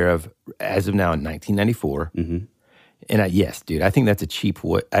I'm aware of as of now in 1994. And yes, dude, I think that's a cheap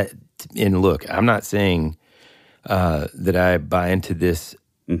way. And look, I'm not saying that I buy into this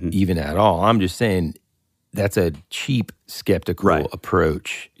even at all. I'm just saying that's a cheap, skeptical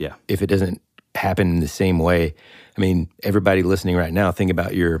approach. Yeah. If it doesn't happen in the same way. I mean, everybody listening right now, think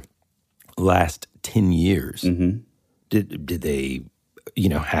about your last 10 years. Did they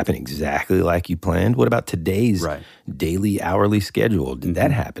happen exactly like you planned? What about today's daily, hourly schedule? Did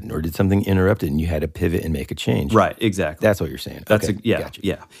that happen? Or did something interrupt it and you had to pivot and make a change? Right, exactly. That's what you're saying. Gotcha.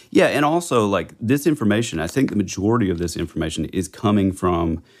 Yeah. And also, like, this information, I think the majority of this information is coming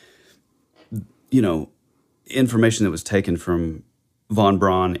from, information that was taken from von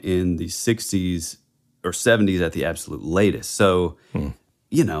Braun in the 60s or 70s at the absolute latest. So,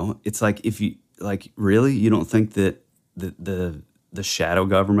 it's like, if you, like, really, you don't think that the shadow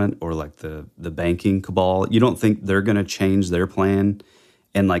government or like the banking cabal, you don't think they're going to change their plan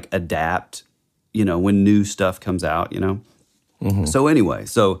and like adapt, when new stuff comes out, So anyway,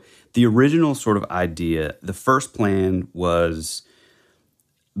 so the original sort of idea, the first plan was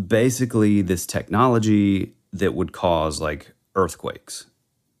basically this technology that would cause like earthquakes.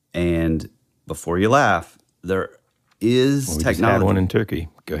 And before you laugh, there is technology. We just had one in Turkey.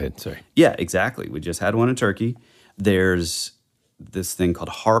 Go ahead, sorry. Yeah, exactly. We just had one in Turkey. There's this thing called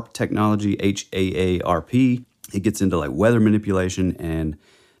HAARP technology, HAARP. It gets into like weather manipulation, and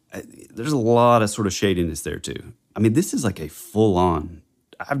there's a lot of sort of shadiness there too. I mean, this is like a full-on,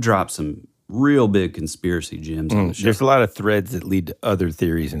 I've dropped some real big conspiracy gems on the show. There's a lot of threads that lead to other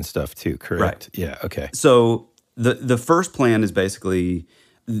theories and stuff too, correct? Right. Yeah, okay. So the first plan is basically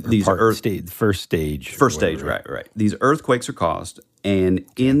these first stage. Right. These earthquakes are caused, and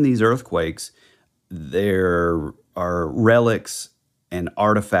in these earthquakes, there are relics and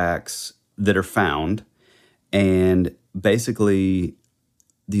artifacts that are found, and basically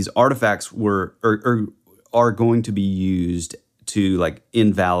these artifacts are going to be used to like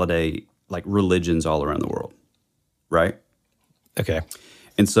invalidate like religions all around the world, right? Okay.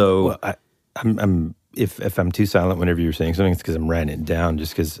 And so I'm if I'm too silent whenever you're saying something, it's because I'm writing it down.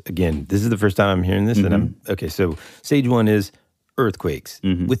 Just because, again, this is the first time I'm hearing this, and I'm okay. So stage one is earthquakes.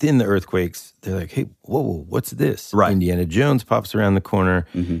 Within the earthquakes, they're like, hey, whoa, what's this? Right. Indiana Jones pops around the corner.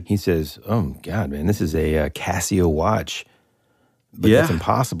 He says, oh, God, man, this is a Casio watch. But that's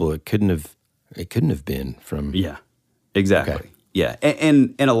impossible. It couldn't have been from... Yeah, exactly. Okay. Yeah,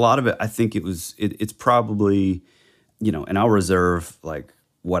 and a lot of it, I think it's probably, and I'll reserve like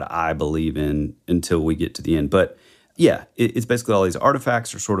what I believe in until we get to the end. But yeah, it's basically all these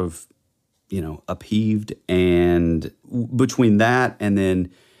artifacts are sort of, upheaved, and between that and then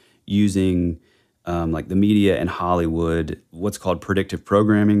using like the media and Hollywood, what's called predictive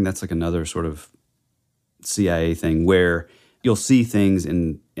programming. That's like another sort of CIA thing where you'll see things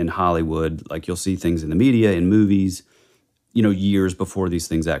in Hollywood, like you'll see things in the media, in movies, years before these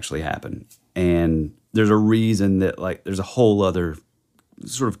things actually happen. And there's a reason that like there's a whole other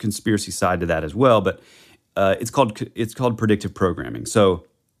sort of conspiracy side to that as well, but it's called predictive programming. So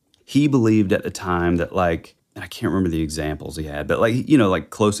he believed at the time that like, and I can't remember the examples he had, but like, like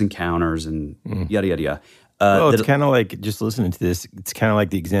Close Encounters and yada, yada, yada. Well, it's kind of like, just listening to this, it's kind of like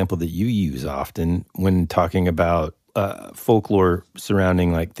the example that you use often when talking about folklore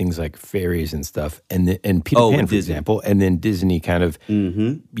surrounding like things like fairies and stuff, and Peter Pan, for example, and then Disney kind of,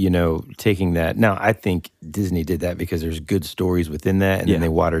 taking that. Now, I think Disney did that because there's good stories within that, and then they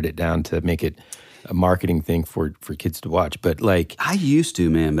watered it down to make it a marketing thing for kids to watch. But like, I used to,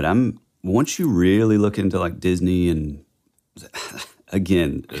 man, but once you really look into like Disney and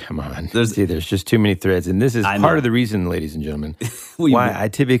again, come on, there's just too many threads, and this is part of the reason, ladies and gentlemen, why I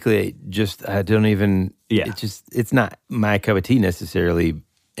typically I don't even. Yeah, it's not my cup of tea necessarily,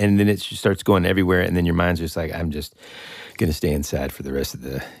 and then it just starts going everywhere, and then your mind's just like, I'm just gonna stay inside for the rest of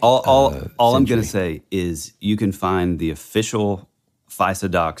the. All I'm gonna say is you can find the official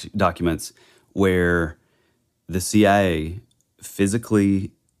FISA documents where the CIA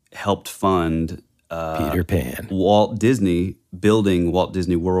physically helped fund Peter Pan, Walt Disney building Walt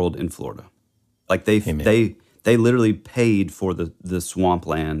Disney World in Florida. Like they literally paid for the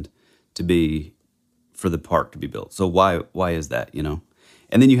swampland to be for the park to be built. So why is that?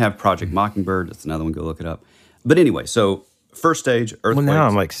 And then you have Project Mockingbird. That's another one. Go look it up. But anyway, so first stage earthquakes. Well, now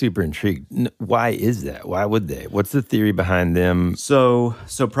I'm like super intrigued. Why is that? Why would they? What's the theory behind them? So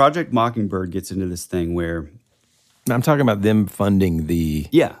Project Mockingbird gets into this thing where. I'm talking about them funding the...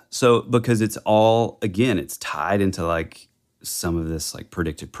 Yeah, so because it's all, again, it's tied into like some of this like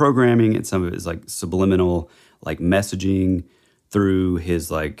predictive programming and some of it is like subliminal like messaging through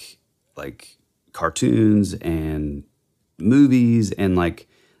his like cartoons and movies and like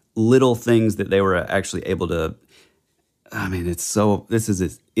little things that they were actually able to... I mean, this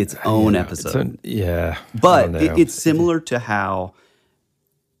is its own episode. But it's similar to how...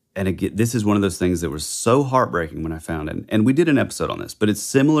 And again, this is one of those things that was so heartbreaking when I found it. And we did an episode on this, but it's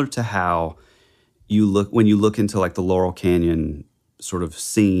similar to how when you look into like the Laurel Canyon sort of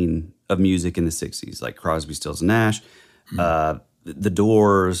scene of music in the 60s, like Crosby, Stills, and Nash, the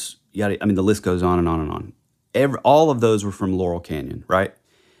Doors, the list goes on and on and on. All of those were from Laurel Canyon, right?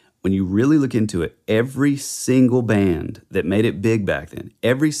 When you really look into it, every single band that made it big back then,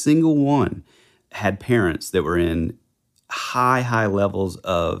 every single one had parents that were in high levels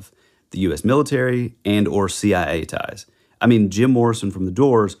of the U.S. military and or CIA ties. I mean, Jim Morrison from The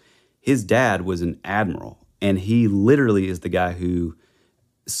Doors, his dad was an admiral, and he literally is the guy who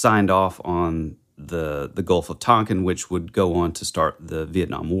signed off on the Gulf of Tonkin, which would go on to start the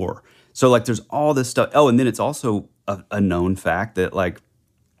Vietnam War. So, like, there's all this stuff. Oh, and then it's also a known fact that, like,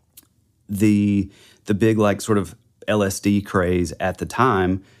 the big, like, sort of LSD craze at the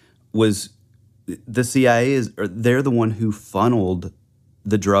time was... The CIA they're the one who funneled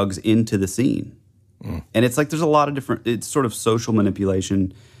the drugs into the scene. And it's like there's a lot of different, it's sort of social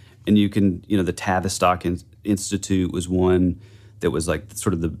manipulation. And you can, the Tavistock Institute was one that was like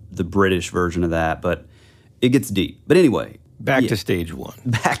sort of the British version of that, but it gets deep. But anyway. Back to stage one.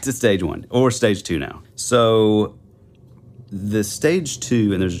 Back to stage one, or stage two now. So the stage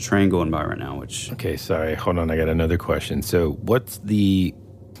two, and there's a train going by right now, which... Okay, sorry, hold on, I got another question. So what's the...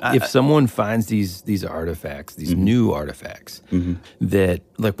 If someone finds these artifacts, these new artifacts, that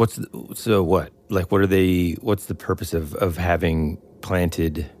like what are they? What's the purpose of having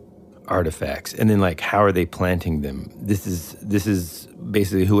planted artifacts, and then like how are they planting them? This is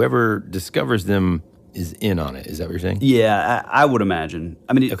basically whoever discovers them is in on it. Is that what you're saying? Yeah, I would imagine.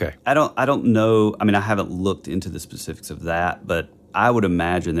 I mean, okay. I don't know. I mean, I haven't looked into the specifics of that, but I would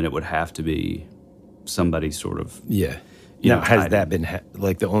imagine that it would have to be somebody sort of Now, has that been,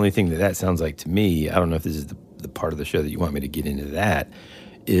 like, the only thing that sounds like to me, I don't know if this is the part of the show that you want me to get into that,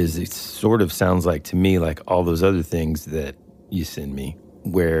 is it sort of sounds like to me like all those other things that you send me,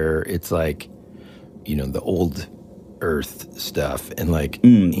 where it's like, the old earth stuff and like...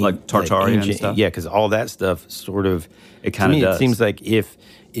 like Tartaria and stuff? Yeah, because all that stuff sort of... It kind of does. It seems like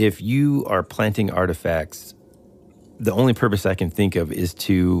if you are planting artifacts, the only purpose I can think of is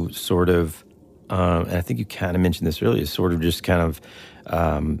to sort of... and I think you kind of mentioned this earlier, sort of just kind of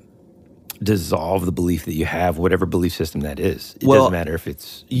dissolve the belief that you have, whatever belief system that is. It doesn't matter if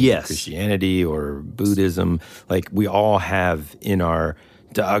it's Christianity or Buddhism. Like, we all have in our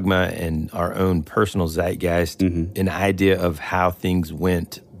dogma and our own personal zeitgeist an idea of how things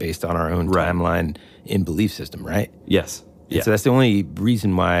went based on our own timeline and belief system, right? Yes. Yeah. So that's the only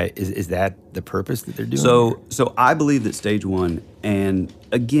reason why. Is that the purpose that they're doing? So I believe that stage one, and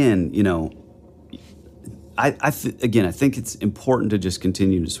again, I think it's important to just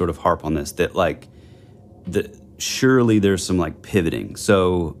continue to sort of harp on this, that like surely there's some like pivoting.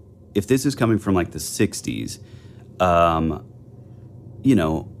 So if this is coming from like the 60s,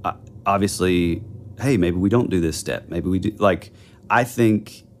 obviously, hey, maybe we don't do this step. Maybe we do. Like, I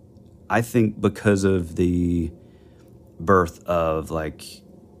think because of the birth of like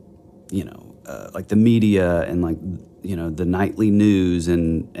the media and like, the nightly news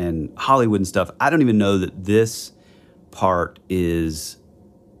and Hollywood and stuff, I don't even know that this part is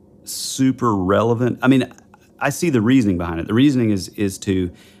super relevant. I mean, I see the reasoning behind it. The reasoning is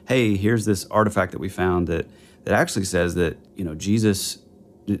to, hey, here's this artifact that we found that actually says that, Jesus,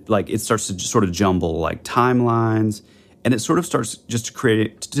 like, it starts to sort of jumble like timelines, and it sort of starts just to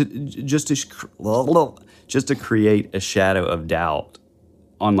create to create a shadow of doubt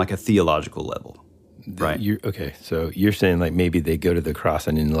on like a theological level. Right. So you're saying like maybe they go to the cross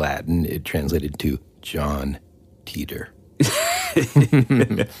and in Latin it translated to John Teeter.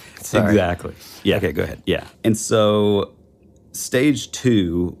 Exactly. Yeah. Okay, go ahead. Yeah. And so stage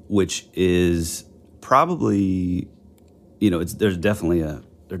 2, which is probably, they're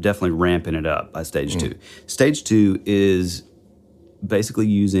definitely ramping it up by stage 2. Stage 2 is basically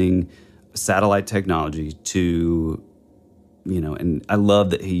using satellite technology to, and I love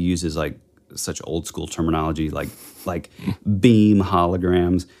that he uses like such old school terminology like beam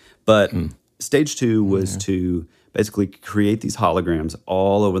holograms. But stage 2 was to basically create these holograms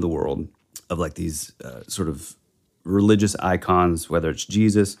all over the world of like these sort of religious icons, whether it's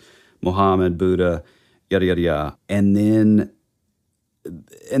Jesus, Muhammad, Buddha, yada, yada, yada. And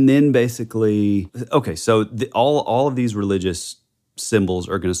then basically, so all of these religious symbols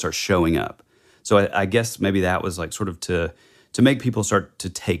are going to start showing up. So I guess maybe that was like sort of to make people start to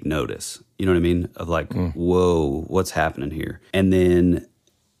take notice, you know what I mean? Of like, whoa, what's happening here? And then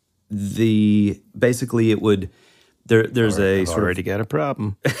basically it would, there's a sort already got a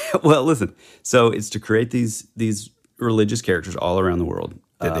problem. Well, listen, so it's to create these religious characters all around the world.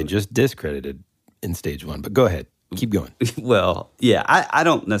 That they just discredited in stage 1, but go ahead, keep going. Well, yeah, I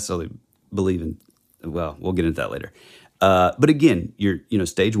don't necessarily believe in, well, we'll get into that later. But again,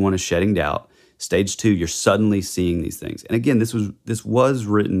 stage 1 is shedding doubt. Stage 2, you're suddenly seeing these things. And again, this was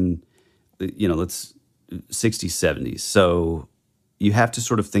written, let's 60s, 70s. So you have to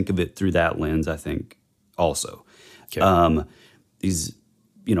sort of think of it through that lens, I think, also. Okay. These,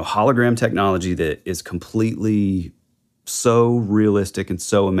 hologram technology that is completely so realistic and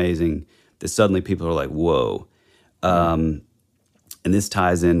so amazing that suddenly people are like, whoa. And this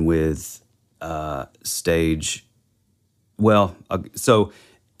ties in with stage, so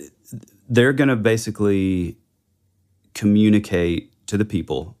they're going to basically communicate to the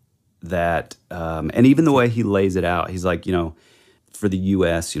people that, and even the way he lays it out, he's like, for the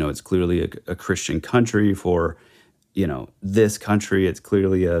U.S., it's clearly a Christian country. For, this country, it's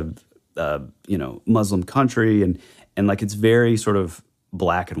clearly a Muslim country. And like, it's very sort of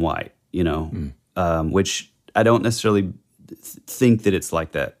black and white, which I don't necessarily think that it's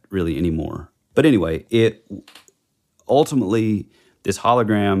like that really anymore. But anyway, ultimately, this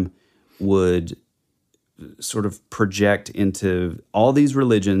hologram would sort of project into all these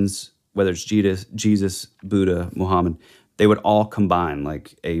religions, whether it's Jesus, Buddha, Muhammad, they would all combine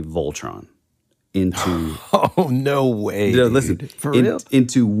like a Voltron into... Oh, no way, listen, for real?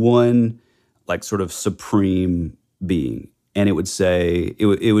 Into one like sort of supreme being. And it would say,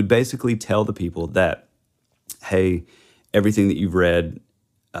 it would basically tell the people that, hey, everything that you've read,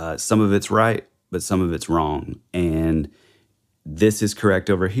 some of it's right, but some of it's wrong. And this is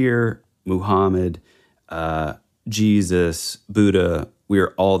correct over here. Muhammad, Jesus, Buddha, we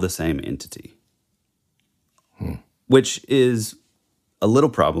are all the same entity. Which is a little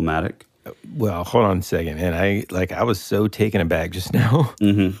problematic. Well, hold on a second. And I was so taken aback just now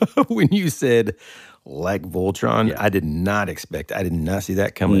when you said like Voltron. Yeah. I did not see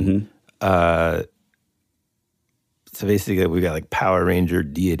that coming. So basically we got like Power Ranger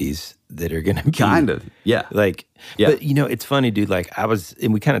deities that are going to be kind of, yeah. Like, yeah. But it's funny, dude, like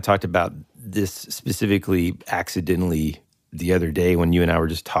and we kind of talked about this specifically accidentally the other day when you and I were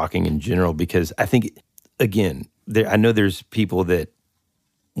just talking in general, because I think, again, I know there's people that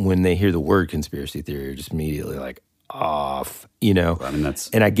when they hear the word conspiracy theory are just immediately like off, I mean,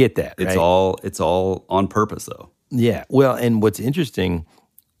 and I get that. It's right? It's all on purpose though. Yeah. Well, and what's interesting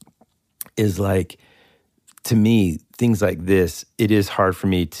is like, to me, things like this, it is hard for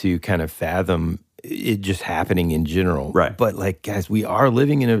me to kind of fathom it just happening in general. Right. But like, guys, we are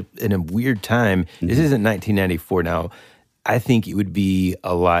living in a weird time. This isn't 1994 now. I think it would be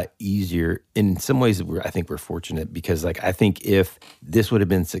a lot easier. In some ways, I think we're fortunate because, like, I think if this would have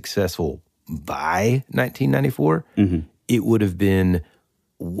been successful by 1994, it would have been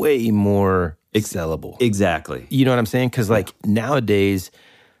way more sellable. Exactly. You know what I'm saying? Because, like, nowadays,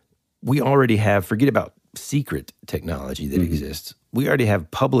 we already have, forget about secret technology that exists. We already have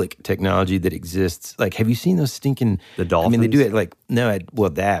public technology that exists. Like, have you seen those stinking... The dolphins? I mean, they do it like,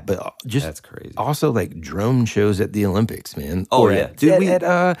 but just... That's crazy. Also, like, drone shows at the Olympics, man. Oh, or yeah.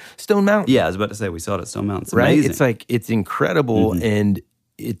 at Stone Mountain. Yeah, I was about to say, we saw it at Stone Mountain. It's right? amazing. It's like, it's incredible and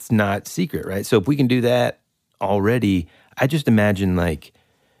it's not secret, right? So if we can do that already, I just imagine, like,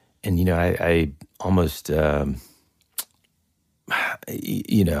 and, you know, I almost...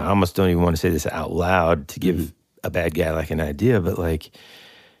 you know, I almost don't even want to say this out loud to give a bad guy like an idea, but like,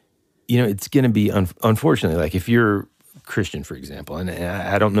 you know, it's going to be, unfortunately, like if you're Christian, for example, and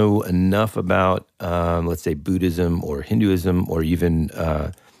I don't know enough about, let's say, Buddhism or Hinduism or even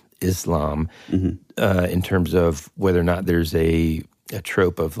Islam in terms of whether or not there's a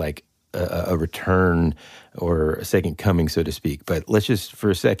trope of like a return or a second coming, so to speak. But let's just, for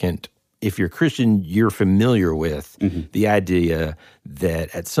a second, if you're Christian, you're familiar with the idea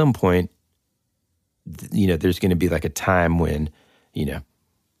that at some point, you know, there's going to be like a time when, you know,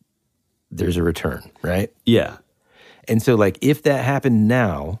 there's a return, right? Yeah. And so, like, if that happened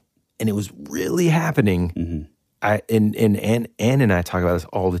now, and it was really happening, and Ann and I talk about this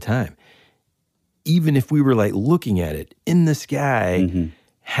all the time. Even if we were like looking at it in the sky,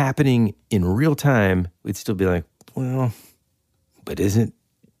 happening in real time, we'd still be like, well, but isn't?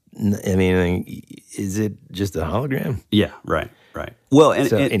 I mean, is it just a hologram? Yeah, right. Well,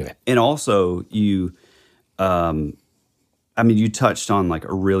 and anyway, and also you, I mean, you touched on like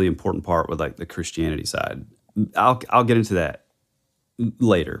a really important part with like the Christianity side. I'll get into that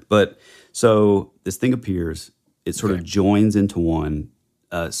later, but so this thing appears, it sort of joins into one,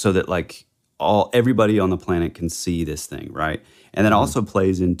 so that like everybody on the planet can see this thing, right? And that also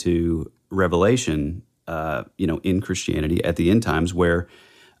plays into Revelation, you know, in Christianity at the end times where.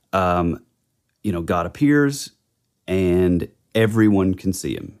 You know, God appears and everyone can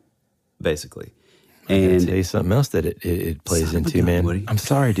see him, basically. And I'm gonna tell you something else that it plays into, man. Woody. I'm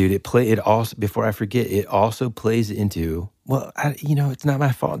sorry, dude. It also, before I forget, it also plays into. Well, you know, it's not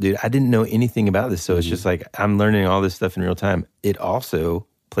my fault, dude. I didn't know anything about this, so it's just like I'm learning all this stuff in real time. It also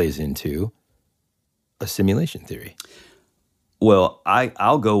plays into a simulation theory. Well,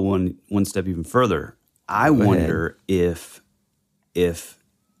 I'll go one step even further. I wonder if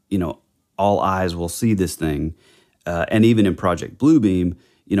you know, all eyes will see this thing, and even in Project Bluebeam,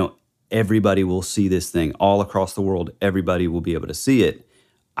 you know, everybody will see this thing all across the world. Everybody will be able to see it.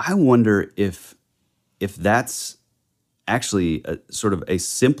 I wonder if that's actually a sort of a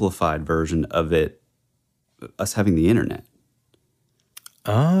simplified version of it, us having the internet.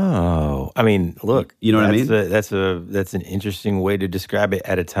 Oh, I mean, look, you know what I mean? That's an interesting way to describe it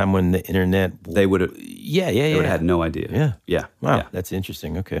at a time when the internet they would have they would have had no idea. Yeah. Wow, that's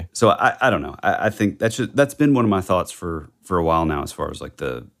interesting. Okay, so I don't know. I think that's been one of my thoughts for a while now, as far as like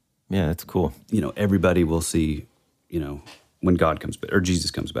that's cool. You know, everybody will see, you know, when God comes back or Jesus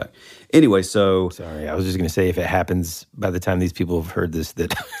comes back. Anyway, so sorry, I was just going to say if it happens by the time these people have heard this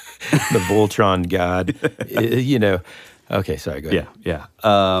that the Voltron God, you know. Okay, sorry, go ahead.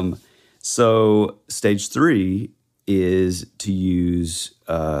 Yeah. So stage 3 is to use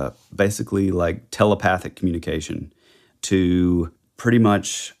basically like telepathic communication to pretty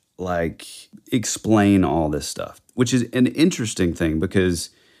much like explain all this stuff, which is an interesting thing because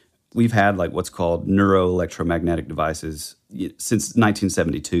we've had like what's called neuroelectromagnetic devices since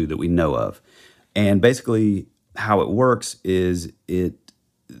 1972 that we know of. And basically how it works is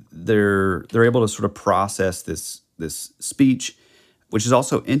they're able to sort of process this speech, which is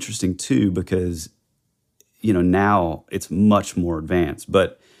also interesting too, because, you know, now it's much more advanced.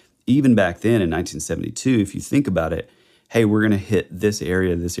 But even back then in 1972, if you think about it, hey, we're going to hit this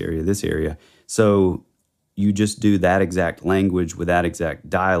area, this area, this area. So you just do that exact language with that exact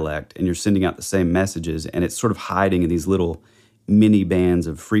dialect, and you're sending out the same messages, and it's sort of hiding in these little mini bands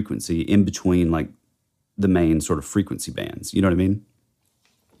of frequency in between like the main sort of frequency bands. You know what I mean?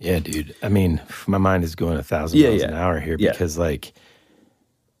 Yeah, dude. I mean, my mind is going 1,000 miles an hour here because, like,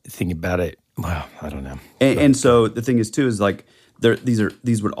 thinking about it, well, I don't know. And so the thing is, too, is like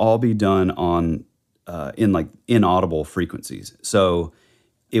these would all be done on in like inaudible frequencies. So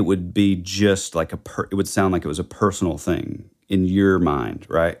it would be just like it would sound like it was a personal thing in your mind,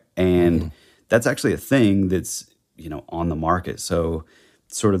 right? And that's actually a thing that's, you know, on the market. So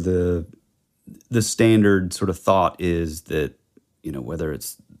sort of the the standard sort of thought is that, whether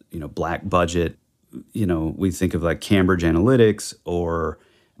it's, black budget, we think of like Cambridge Analytics or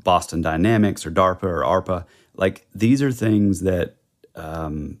Boston Dynamics or DARPA or ARPA. Like, these are things that,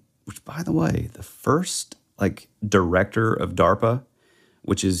 which, by the way, the first like director of DARPA,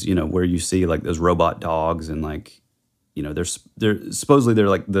 which is, where you see like those robot dogs and like, they're supposedly they're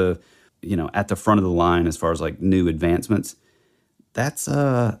like the, at the front of the line as far as like new advancements. That's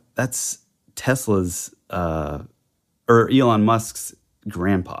Tesla's or Elon Musk's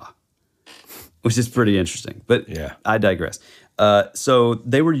grandpa, which is pretty interesting. But yeah, I digress. So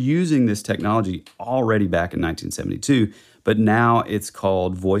they were using this technology already back in 1972, but now it's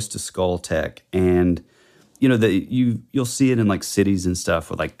called voice-to-skull tech. And, you'll see it in like cities and stuff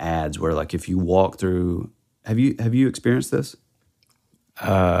with like ads where like if you walk through, have you experienced this?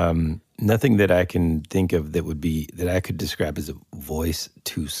 Nothing that I can think of that I could describe as a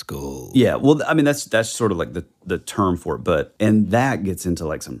voice-to-skull. Yeah, well, I mean, that's sort of like the term for it, and that gets into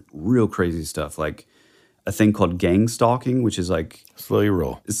like some real crazy stuff, like a thing called gang stalking, which is like... Slow your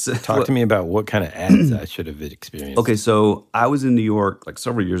roll. Talk to me about what kind of ads I should have experienced. Okay, so I was in New York like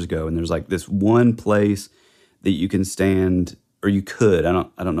several years ago, and there's like this one place that you can stand, or you could. I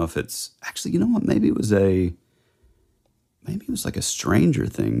don't know if it's actually. You know what? Maybe it was like a Stranger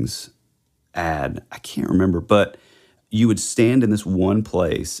Things ad. I can't remember, but you would stand in this one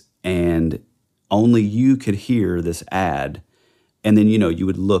place, and only you could hear this ad. And then, you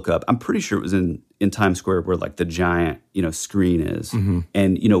would look up. I'm pretty sure it was in Times Square where like the giant, screen is. Mm-hmm.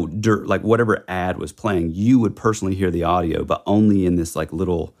 And, like whatever ad was playing, you would personally hear the audio, but only in this like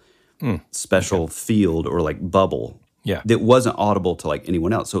little special field or like bubble. Yeah. That wasn't audible to like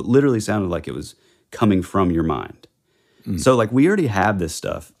anyone else. So it literally sounded like it was coming from your mind. Mm. So like we already have this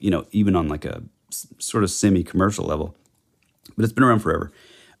stuff, even on like a sort of semi-commercial level, but it's been around forever.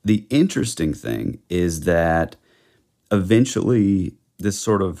 The interesting thing is that eventually this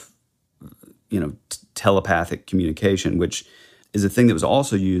sort of, telepathic communication, which is a thing that was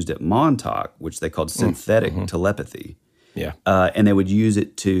also used at Montauk, which they called synthetic telepathy. Yeah. And they would use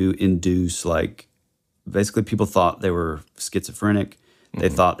it to induce, like, basically people thought they were schizophrenic. They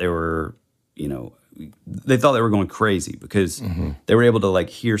thought they were, they thought they were going crazy because they were able to, like,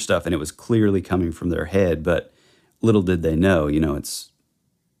 hear stuff and it was clearly coming from their head. But little did they know,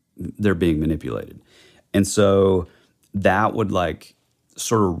 they're being manipulated. And so that would like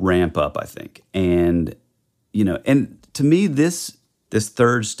sort of ramp up, I think. And, and to me, this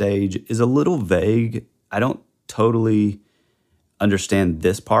third stage is a little vague. I don't totally understand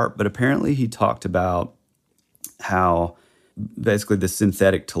this part, but apparently he talked about how basically the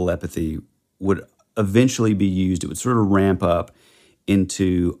synthetic telepathy would eventually be used. It would sort of ramp up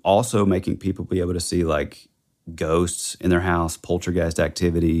into also making people be able to see like ghosts in their house, poltergeist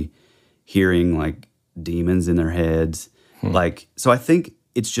activity, hearing like demons in their heads. Like, so I think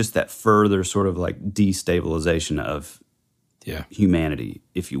it's just that further sort of like destabilization of humanity,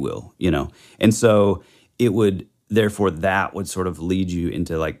 if you will, And so it would, therefore that would sort of lead you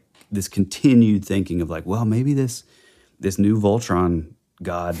into like this continued thinking of like, well, maybe this new Voltron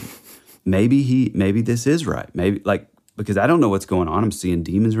god, maybe this is right. Maybe like, because I don't know what's going on. I'm seeing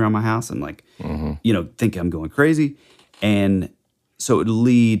demons around my house and like, think I'm going crazy. And so it would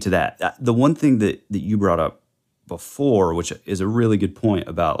lead to that. The one thing that you brought up before, which is a really good point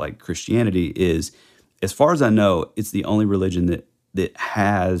about like Christianity, is as far as I know, it's the only religion that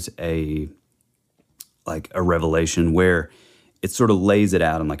has a revelation where it sort of lays it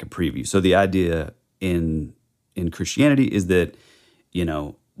out in like a preview. So the idea in Christianity is that,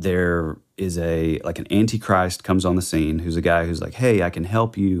 there is an antichrist comes on the scene who's a guy who's like, hey, I can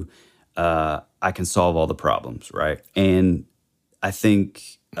help you. I can solve all the problems, right? And I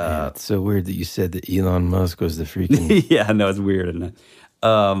think... it's so weird that you said that Elon Musk was the freaking... Yeah, I know, it's weird, isn't it?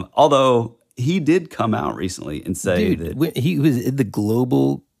 Although he did come out recently and say that... He was at the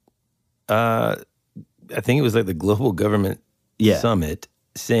global... I think it was like the Global Government Summit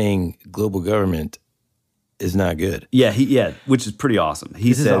saying global government is not good. Yeah, which is pretty awesome.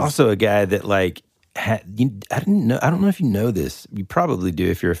 He says, is also a guy that like... I don't know if you know this. You probably do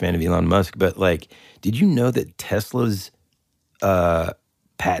if you're a fan of Elon Musk, but like, did you know that Tesla's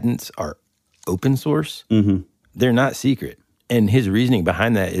patents are open source? Mm-hmm. They're not secret. And his reasoning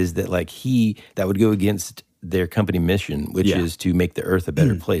behind that is that like that would go against their company mission, which is to make the earth a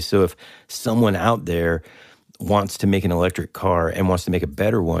better place. So if someone out there wants to make an electric car and wants to make a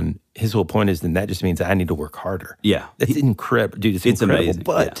better one, his whole point is then that just means I need to work harder. Yeah. That's incredible. Dude, it's incredible. Amazing.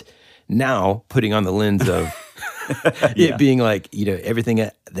 But now putting on the lens of it being like, everything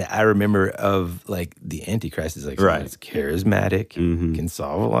that I remember of like the Antichrist is like, it's charismatic, can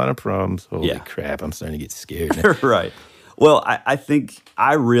solve a lot of problems. Holy crap, I'm starting to get scared now. Right. Well, I think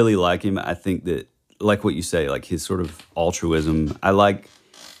I really like him. I think that, like what you say, like his sort of altruism, I like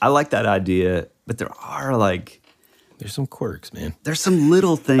that idea, but there are like... There's some quirks, man. There's some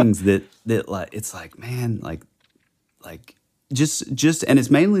little things that like, it's like, man, like just, and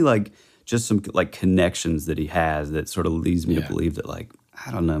it's mainly like just some like connections that he has that sort of leads me to believe that, like, I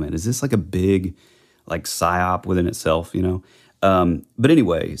don't know, man, is this like a big like psyop within itself, But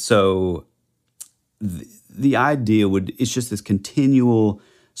anyway, so the idea it's just this continual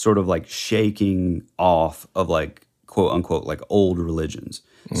sort of like shaking off of like quote unquote like old religions.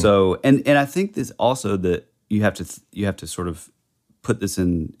 So and I think this also that you have to sort of put this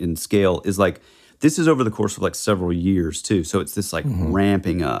in scale is like this is over the course of like several years too. So it's this like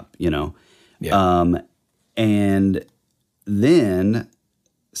ramping up, Yeah. And then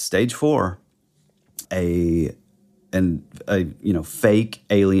stage 4, a fake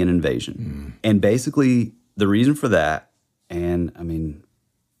alien invasion. And basically the reason for that, and I mean,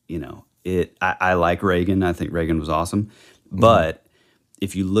 I like Reagan. I think Reagan was awesome. But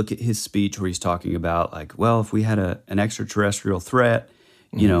if you look at his speech where he's talking about like, well, if we had an extraterrestrial threat,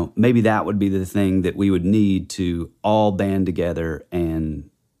 maybe that would be the thing that we would need to all band together and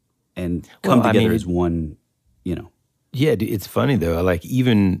come together as one, Yeah, it's funny though. Like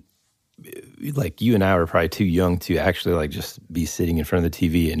even like you and I were probably too young to actually like just be sitting in front of the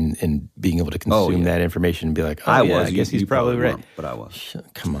TV and being able to consume that information and be like, I guess he's probably right. But I was.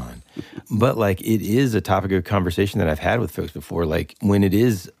 Come on. But like it is a topic of conversation that I've had with folks before, like when it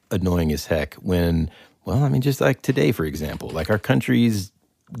is annoying as heck, just like today, for example, like our country's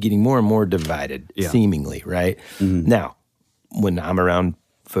getting more and more divided, seemingly, right? Now, when I'm around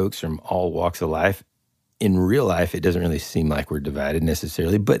folks from all walks of life, in real life, it doesn't really seem like we're divided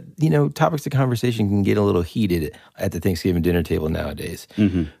necessarily, but, topics of conversation can get a little heated at the Thanksgiving dinner table nowadays.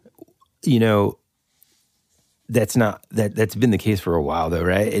 That's been the case for a while though,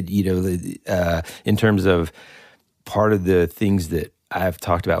 right? In terms of part of the things that I've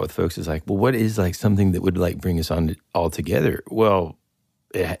talked about with folks is like, well, what is like something that would like bring us on all together? Well,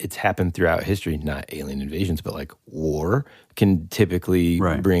 it's happened throughout history, not alien invasions, but like war can typically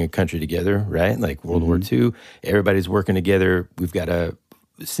bring a country together, right? Like World War II, everybody's working together. We've got a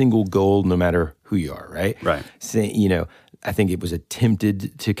single goal no matter who you are, right? Right. So, I think it was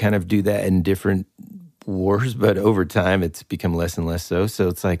attempted to kind of do that in different wars, but over time it's become less and less so. So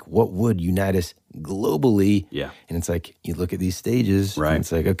it's like, what would unite us globally? Yeah. And it's like, you look at these stages, right. And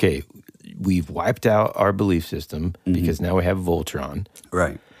it's like, okay, we've wiped out our belief system because now we have Voltron.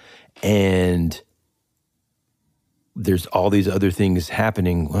 Right. And there's all these other things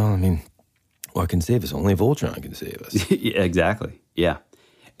happening. Well, what can save us? Only Voltron can save us. Yeah, exactly. Yeah.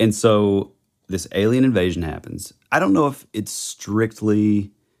 And so this alien invasion happens. I don't know if it's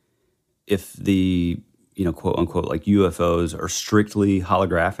strictly, if the, quote unquote, like UFOs are strictly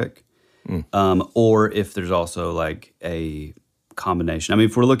holographic, or if there's also like a combination.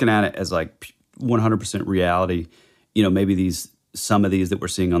 If we're looking at it as like 100% reality, maybe some of these that we're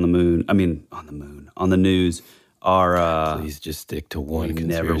seeing on the moon, on the news are... Please just stick to one we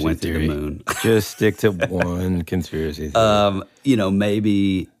conspiracy never went theory. to the moon. Just stick to one conspiracy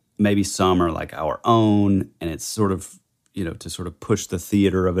theory. Maybe some are like our own, and it's sort of, to sort of push the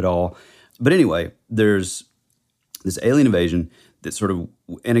theater of it all. But anyway, there's this alien invasion that sort of,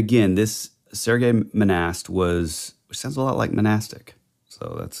 and again, this Sergei Monast which sounds a lot like monastic,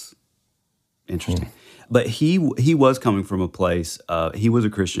 so that's interesting. But he was coming from a place, he was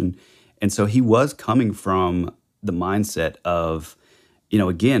a Christian, and so he was coming from the mindset of,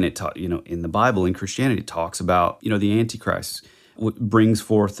 again, it taught, in the Bible, in Christianity, it talks about, the Antichrist brings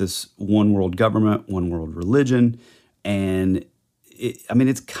forth this one world government, one world religion, and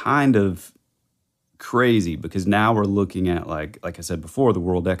it's kind of crazy because now we're looking at like I said before, the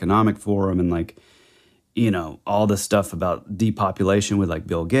World Economic Forum and like, all this stuff about depopulation with like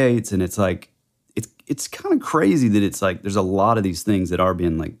Bill Gates, and it's like it's kind of crazy that it's like there's a lot of these things that are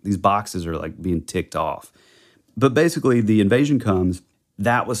being like these boxes are like being ticked off. But basically, the invasion comes.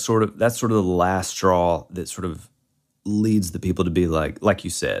 That's sort of the last straw that sort of leads the people to be like you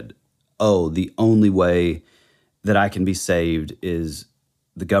said, oh, the only way that I can be saved is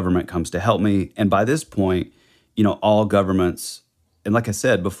the government comes to help me. And by this point, all governments, and like I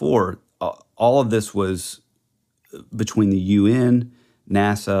said before, all of this was between the UN,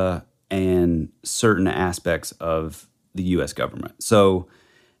 NASA, and certain aspects of the U.S. government. So,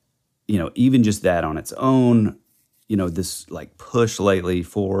 even just that on its own, this like push lately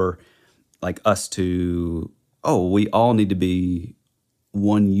for like us to, we all need to be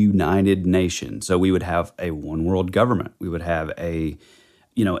one united nation. So we would have a one world government. We would have a,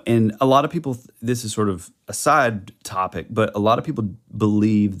 and a lot of people, this is sort of a side topic, but a lot of people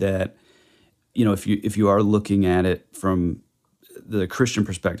believe that, if you are looking at it from the Christian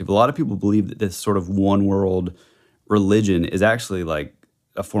perspective, a lot of people believe that this sort of one world religion is actually like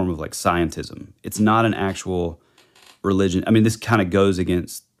a form of like scientism. It's not an actual religion. I mean, this kind of goes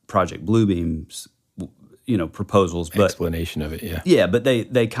against Project Bluebeam's, proposals, but explanation of it, yeah. Yeah, but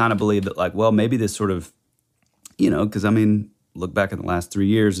they kind of believe that like, well, maybe this sort of, because I mean, look back in the last 3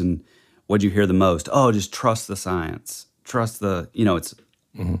 years and what'd you hear the most? Oh, just trust the science. Trust the,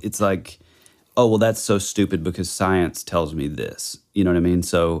 it's like, oh, well, that's so stupid because science tells me this. You know what I mean?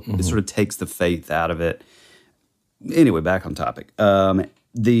 So it sort of takes the faith out of it. Anyway, back on topic. There's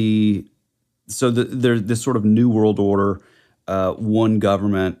this sort of new world order, one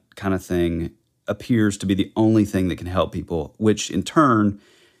government kind of thing appears to be the only thing that can help people, which in turn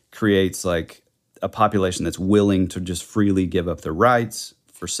creates like a population that's willing to just freely give up their rights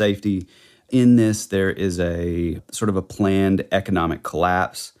for safety. In this, there is a sort of a planned economic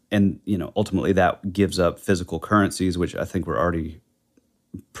collapse. And, ultimately that gives up physical currencies, which I think we're already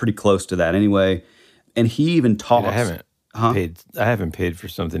pretty close to that anyway. And he even talks. Dude, I haven't paid for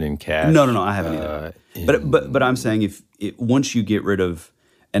something in cash. No, I haven't either. But I'm saying once you get rid of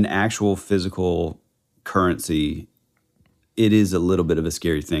an actual physical currency, it is a little bit of a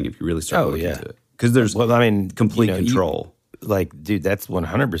scary thing if you really start looking into it. Because there's complete control. Dude, that's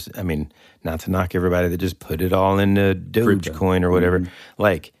 100%. I mean, not to knock everybody that just put it all into Dogecoin or whatever.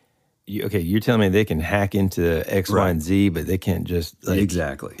 Like, you're telling me they can hack into X, Y, and Z, but they can't just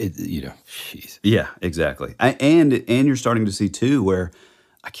exactly. Jeez. Yeah, exactly. And you're starting to see too where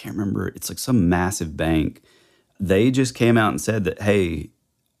I can't remember. It's like some massive bank. They just came out and said that, hey,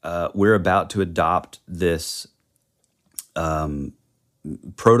 we're about to adopt this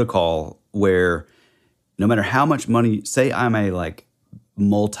protocol where no matter how much money, say I'm a like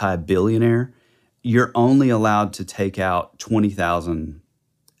multi-billionaire, you're only allowed to take out 20,000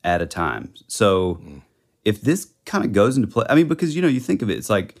 at a time. So if this kind of goes into play, I mean, because, you think of it, it's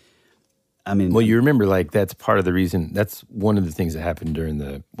like, I mean. Well, you remember, like, that's part of the reason, that's one of the things that happened during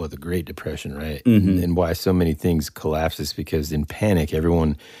the Great Depression, right? Mm-hmm. And why so many things collapsed is because in panic,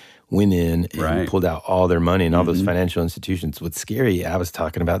 everyone went in and pulled out all their money and all those financial institutions. What's scary, I was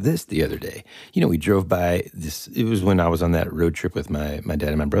talking about this the other day. We drove by this, it was when I was on that road trip with my dad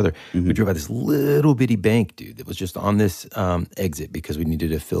and my brother. We drove by this little bitty bank, dude, that was just on this exit because we needed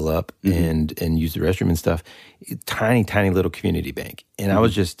to fill up and use the restroom and stuff. Tiny, tiny little community bank. And I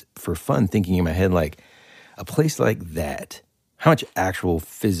was just, for fun, thinking in my head, like, a place like that, how much actual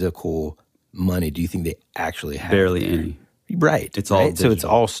physical money do you think they actually have? Barely there? any. Right. It's all digital. So it's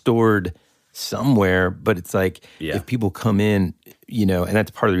all stored somewhere, but it's like if people come in, and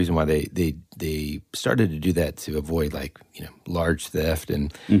that's part of the reason why they started to do that to avoid large theft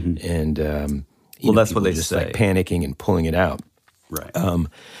and that's what they just say. Like panicking and pulling it out. Right.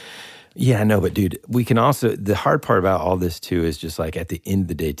 Yeah, I know, but dude, we can also, the hard part about all this too is just like at the end of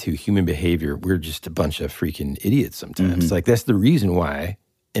the day too, human behavior, we're just a bunch of freaking idiots sometimes. Like that's the reason why,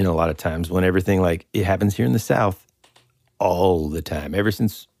 in a lot of times when everything like it happens here in the South, all the time, ever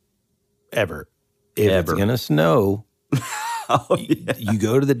since ever. If it's going to snow, you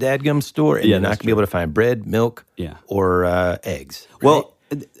go to the dadgum store and you're not going to be able to find bread, milk, or eggs. Right? Well,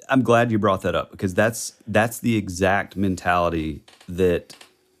 I'm glad you brought that up because that's the exact mentality that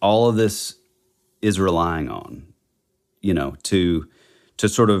all of this is relying on, to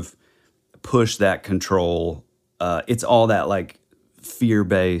sort of push that control. It's all that like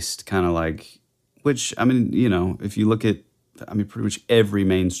fear-based kind of like, which, I mean, if you look at, pretty much every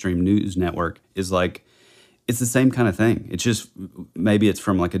mainstream news network is like, it's the same kind of thing. It's just, maybe it's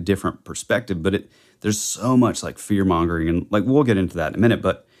from like a different perspective, but there's so much like fear mongering and like, we'll get into that in a minute,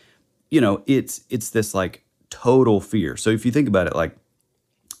 but it's this like total fear. So if you think about it, like,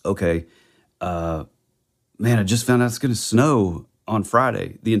 okay, man, I just found out it's going to snow on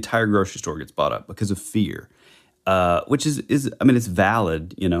Friday. The entire grocery store gets bought up because of fear, which is it's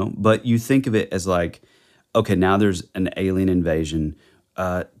valid, but you think of it as like, okay, now there's an alien invasion.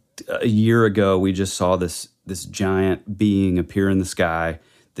 A year ago, we just saw this giant being appear in the sky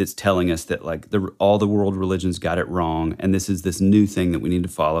that's telling us that like all the world religions got it wrong, and this is this new thing that we need to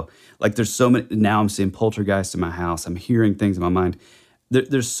follow. Like there's so many. Now I'm seeing poltergeists in my house. I'm hearing things in my mind.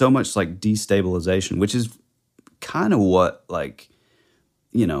 There's so much like destabilization, which is kind of what like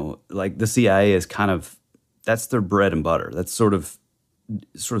the CIA is kind of, that's their bread and butter. That's sort of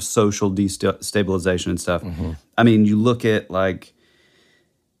social destabilization and stuff. I mean, you look at like,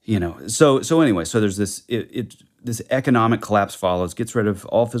 So anyway, so there's this this economic collapse follows, gets rid of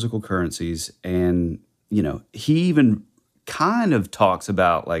all physical currencies, and he even kind of talks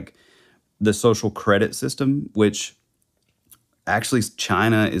about like the social credit system, which actually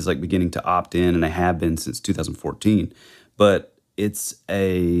China is like beginning to opt in, and they have been since 2014. But it's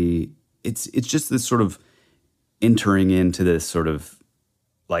just this sort of entering into this sort of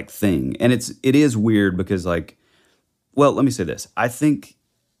like thing, and it is weird because like, well, let me say this. I think,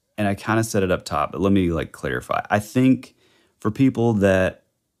 and I kind of set it up top, but let me like clarify. I think for people that,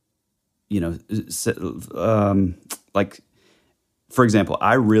 like, for example,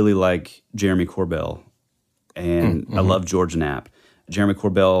 I really like Jeremy Corbell, and I love George Knapp. Jeremy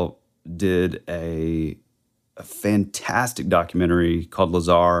Corbell did a fantastic documentary called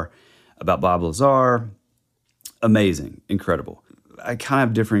Lazar about Bob Lazar. Amazing, incredible. I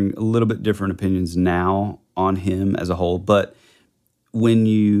kind of have a little bit different opinions now on him as a whole, but when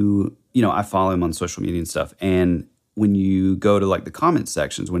I follow him on social media and stuff, and when you go to like the comment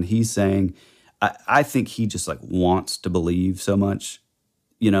sections, when he's saying, I think he just like wants to believe so much,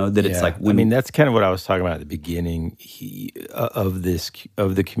 that it's like. That's kind of what I was talking about at the beginning of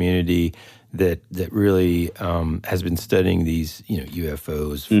the community that really has been studying these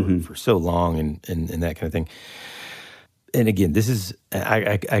UFOs for so long and that kind of thing. And again, this is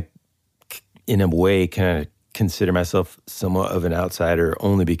I in a way kind of consider myself somewhat of an outsider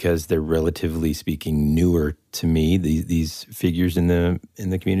only because they're relatively speaking newer to me, these figures in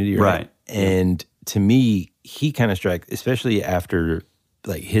the community, right? And to me, he kind of strikes, especially after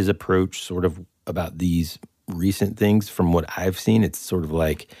like his approach sort of about these recent things from what I've seen, it's sort of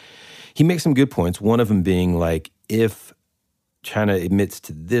like he makes some good points. One of them being like, if China admits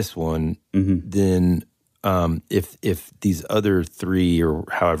to this one, then if these other three or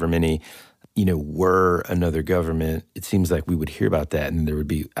however many, were another government, it seems like we would hear about that, and there would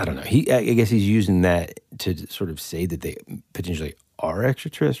be, I don't know. I guess he's using that to sort of say that they potentially are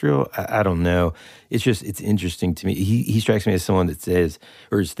extraterrestrial. I don't know. It's interesting to me. He strikes me as someone that says,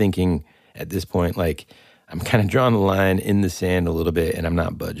 or is thinking at this point, like, I'm kind of drawing the line in the sand a little bit, and I'm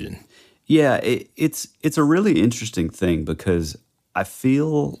not budging. Yeah, it's a really interesting thing because I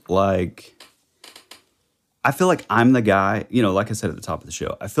feel like I'm the guy, like I said at the top of the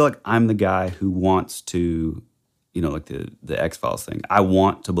show, I feel like I'm the guy who wants to, like the X-Files thing. I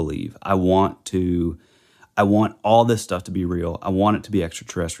want to believe. I want all this stuff to be real. I want it to be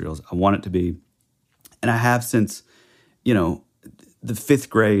extraterrestrials. I want it to be, and I have since, the fifth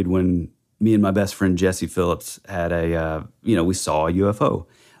grade when me and my best friend Jesse Phillips had we saw a UFO.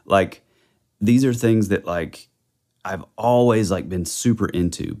 Like, these are things that like I've always like been super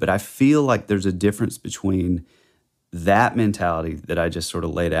into, but I feel like there's a difference between that mentality that I just sort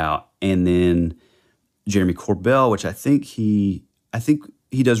of laid out and then Jeremy Corbell, which I think he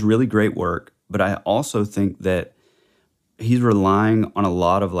does really great work, but I also think that he's relying on a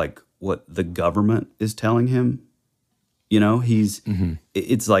lot of like what the government is telling him.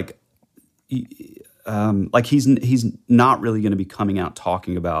 It's like he's not really going to be coming out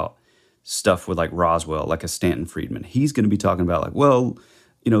talking about stuff with like Roswell, like a Stanton Friedman. He's going to be talking about like, well,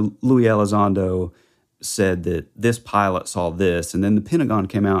 Louis Elizondo said that this pilot saw this, and then the Pentagon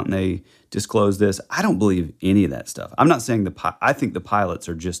came out and they disclosed this. I don't believe any of that stuff. I'm not saying I think the pilots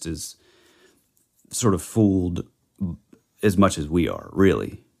are just as sort of fooled as much as we are,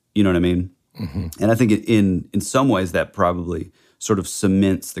 really. You know what I mean? Mm-hmm. And I think in some ways that probably sort of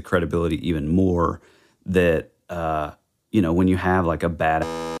cements the credibility even more that, when you have like a bad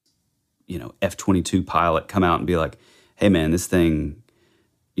F-22 pilot come out and be like, hey man, this thing,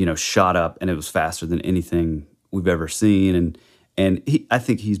 shot up and it was faster than anything we've ever seen. And I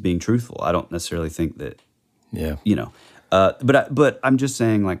think he's being truthful. I don't necessarily think that, but I'm just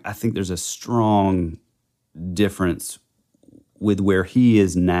saying, like, I think there's a strong difference with where he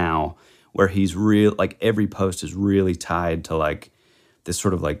is now, where he's real, like every post is really tied to like this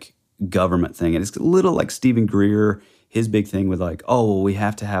sort of like government thing. And it's a little like Stephen Greer, his big thing with like, oh, well, we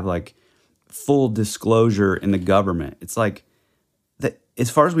have to have like full disclosure in the government. It's like, as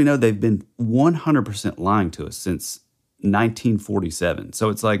far as we know, they've been 100% lying to us since 1947. So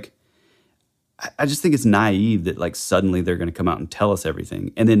it's like, I just think it's naive that like suddenly they're going to come out and tell us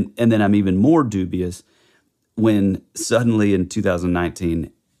everything. And then I'm even more dubious when suddenly in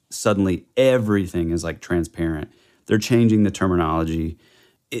 2019, suddenly everything is like transparent. They're changing the terminology.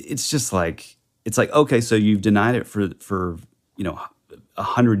 It's just like, okay, so you've denied it for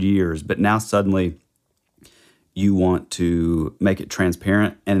 100 years, but now suddenly you want to make it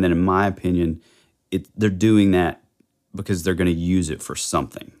transparent. And then in my opinion, they're doing that because they're going to use it for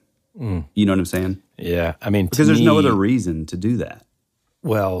something. You know what I'm saying? Yeah. I mean, because there's no other reason to do that.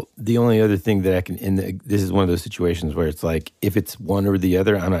 Well, the only other thing that I can, this is one of those situations where it's like, if it's one or the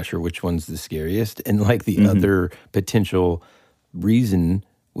other, I'm not sure which one's the scariest. And like the other potential reason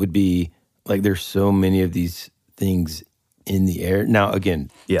would be like, there's so many of these things in the air. Now,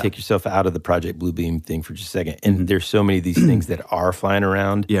 again, take yourself out of the Project Bluebeam thing for just a second. And there's so many of these things that are flying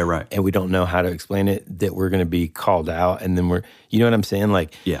around. Yeah, right. And we don't know how to explain it, that we're going to be called out. And then you know what I'm saying?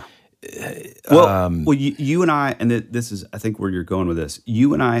 Like, yeah. Well, you and I, and this is, I think, where you're going with this.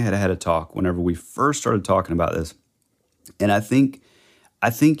 You and I had a talk whenever we first started talking about this, and I think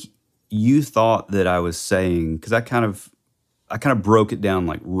you thought that I was saying, because I kind of broke it down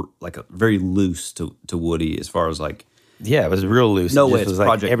like a very loose to Woody as far as like, yeah, it was real loose. No it way, it's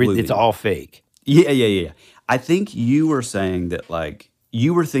Project Bluebeam. It's all fake. Yeah. I think you were saying that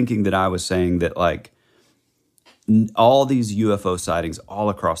you were thinking that I was saying that all these UFO sightings all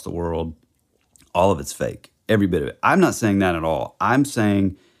across the world, all of it's fake, every bit of it. I'm not saying that at all. I'm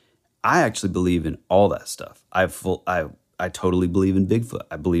saying I actually believe in all that stuff. I totally believe in Bigfoot.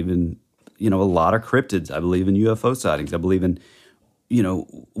 I believe in, a lot of cryptids. I believe in UFO sightings. I believe in,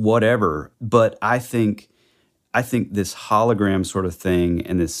 whatever. But I think this hologram sort of thing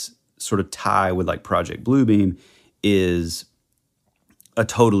and this sort of tie with like Project Bluebeam is a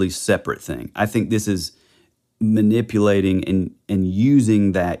totally separate thing. I think this is manipulating and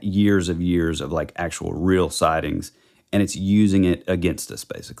using that years of like actual real sightings, and it's using it against us,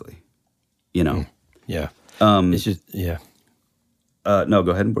 basically. Yeah. It's just, yeah. No,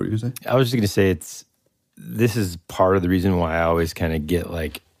 go ahead. What were you going to say? I was just going to say this is part of the reason why I always kind of get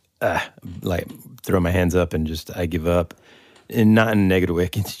like throw my hands up and just I give up. And not in a negative way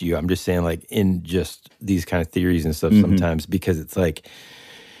against you. I'm just saying like in just these kind of theories and stuff sometimes, because it's like,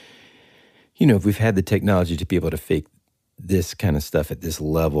 if we've had the technology to be able to fake this kind of stuff at this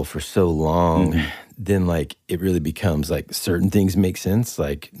level for so long, then like it really becomes like certain things make sense,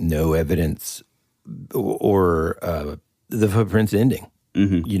 like no evidence or the footprints ending.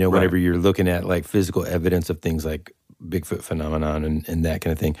 Whenever you're looking at like physical evidence of things like Bigfoot phenomenon and that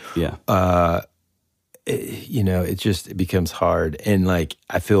kind of thing. Yeah. It becomes hard. And like,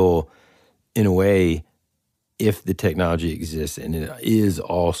 I feel in a way, if the technology exists and it is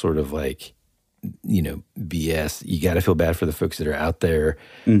all sort of like, BS, you got to feel bad for the folks that are out there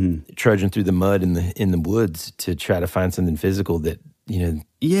trudging through the mud in the woods to try to find something physical that,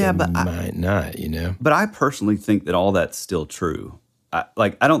 might not. But I personally think that all that's still true. I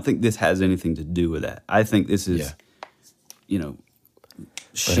don't think this has anything to do with that. I think this is, shitty.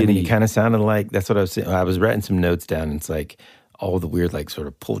 But, it kind of sounded like, that's what I was saying. I was writing some notes down, and it's like all the weird, like sort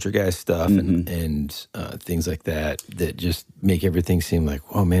of poltergeist stuff and things like that just make everything seem like,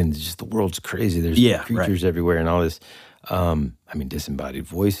 oh man, just the world's crazy. There's creatures everywhere and all this. Disembodied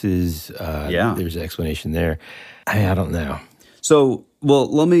voices. There's an explanation there. I don't know. So,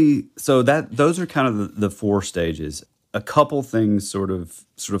 those are kind of the four stages. A couple things sort of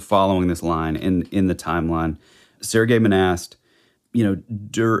following this line in the timeline. Sergei Monast,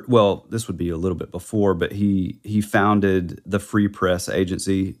 this would be a little bit before, but he founded the Free Press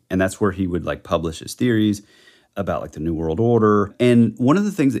Agency, and that's where he would like publish his theories about like the New World Order. And one of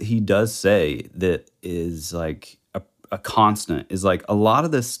the things that he does say that is like a constant is like a lot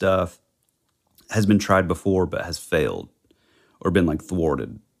of this stuff has been tried before but has failed or been like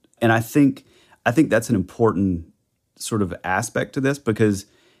thwarted. And I think that's an important sort of aspect to this, because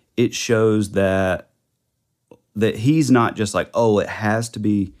it shows that he's not just like, oh, it has to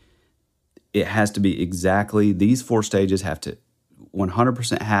be exactly, these four stages have to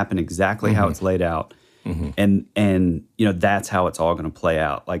 100% happen exactly how it's laid out. And that's how it's all going to play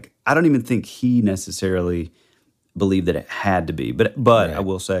out. Like, I don't even think he necessarily believed that it had to be. But right. I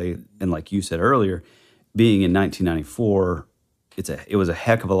will say, and like you said earlier, being in 1994, it was a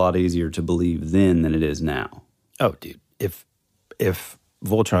heck of a lot easier to believe then than it is now. Oh, dude, if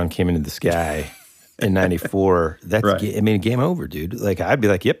Voltron came into the sky in 94, that's right. Game over, dude. Like, I'd be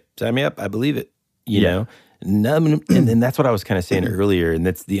like, yep, sign me up. I believe it. You know? And that's what I was kind of saying earlier, and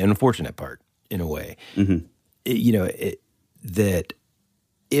that's the unfortunate part, in a way. That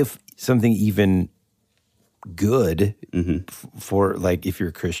if something even good for, like, if you're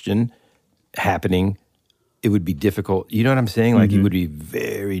a Christian happening, it would be difficult. You know what I'm saying? Like, it would be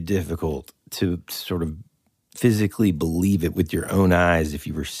very difficult to sort of physically believe it with your own eyes if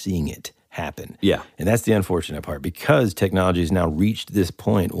you were seeing it happen. Yeah. And that's the unfortunate part, because technology has now reached this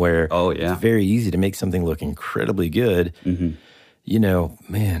point where it's very easy to make something look incredibly good.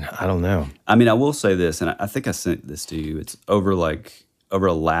 Man, I don't know. I mean, I will say this, and I think I sent this to you. It's over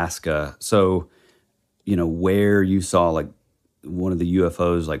Alaska. So, where you saw like one of the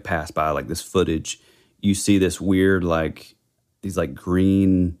UFOs like pass by, like this footage, you see this weird like these like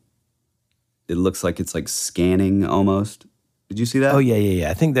green. It looks like it's like scanning almost. Did you see that? Oh yeah.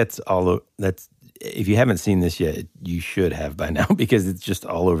 I think that's all. That's if you haven't seen this yet, you should have by now because it's just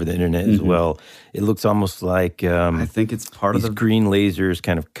all over the internet as well. It looks almost like I think it's part of these the green lasers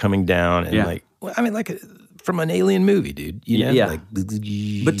kind of coming down and like from an alien movie, dude. You know? Yeah. Like,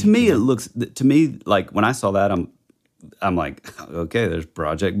 but to me, it looks like when I saw that, I'm like, okay, there's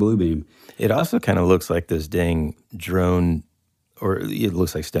Project Bluebeam. It also kind of looks like this dang drone, or it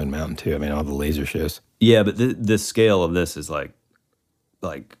looks like Stone Mountain too. I mean, all the laser shows. Yeah, but the scale of this is like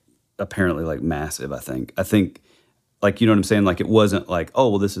apparently like massive. I think like, you know what I'm saying? Like it wasn't like, oh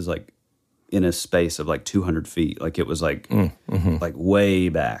well, this is like in a space of like 200 feet. Like it was like like way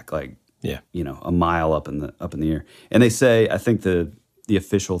back, like you know, a mile up in the air. And they say, I think the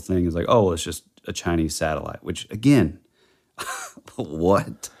official thing is like, oh, it's just a Chinese satellite. Which again,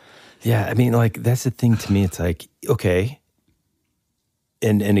 what? Yeah, I mean, like that's the thing to me. It's like okay,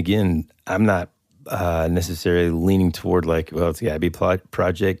 and again, I'm not necessarily leaning toward like, well, it's got to be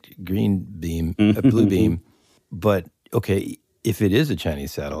Project Green Beam, Blue Beam, but okay, if it is a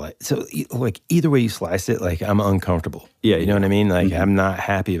Chinese satellite, so like either way you slice it, like I'm uncomfortable. Yeah, you know what I mean? Like I'm not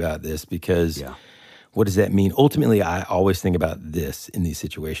happy about this because what does that mean? Ultimately, I always think about this in these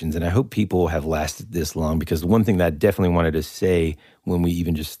situations, and I hope people have lasted this long because the one thing that I definitely wanted to say when we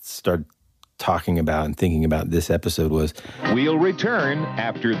even just started talking about and thinking about this episode was, we'll return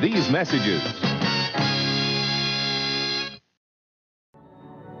after these messages.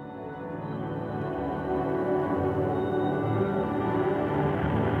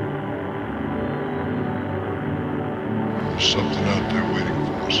 There's something out there waiting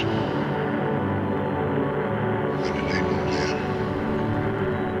for us. And it ain't no dead.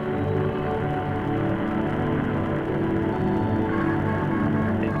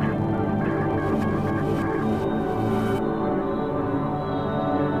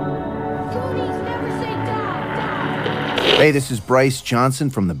 Hey, this is Bryce Johnson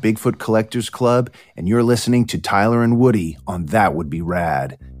from the Bigfoot Collectors Club, and you're listening to Tyler and Woody on That Would Be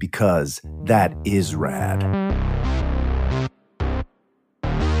Rad, because that is rad.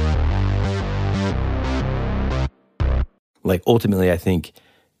 Like, ultimately, I think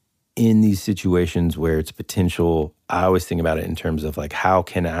in these situations where it's potential, I always think about it in terms of, like, how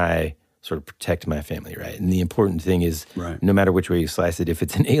can I sort of protect my family, right? And the important thing is, no matter which way you slice it, if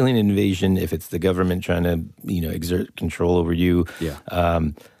it's an alien invasion, if it's the government trying to, you know, exert control over you,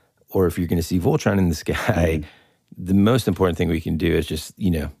 or if you're going to see Voltron in the sky, the most important thing we can do is just, you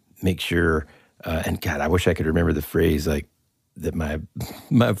know, make sure, and God, I wish I could remember the phrase, like, that my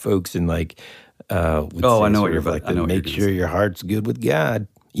folks in, like, would say, I know what you're like, I know make sure your heart's good with God,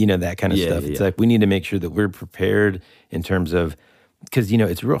 you know, that kind of stuff. It's like we need to make sure that we're prepared in terms of, because, you know,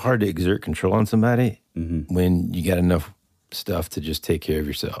 it's real hard to exert control on somebody when you got enough stuff to just take care of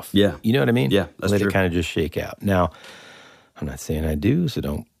yourself. Yeah. You know what I mean? Yeah, that's Let true. it kind of just shake out. Now, I'm not saying I do, so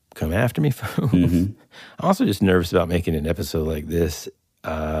don't come after me, folks. I'm also just nervous about making an episode like this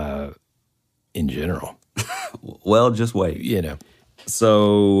in general. Well, just wait. You know.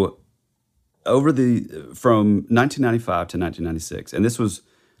 So from 1995 to 1996, and this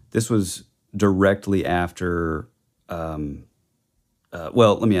was directly after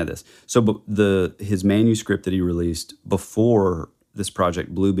well, let me add this. So his manuscript that he released before this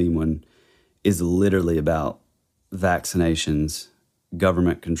Project Bluebeam one is literally about vaccinations,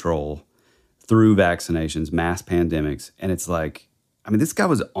 government control through vaccinations, mass pandemics. And it's like, I mean, this guy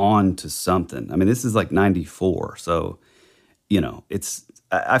was on to something. I mean, this is like 94. So, you know,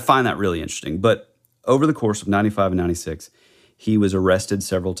 I find that really interesting. But over the course of 95 and 96, he was arrested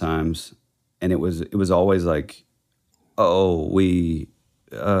several times. And it was always like, oh, we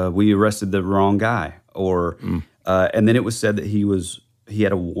arrested the wrong guy, or and then it was said that he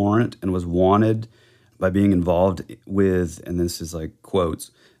had a warrant and was wanted by being involved with, and this is like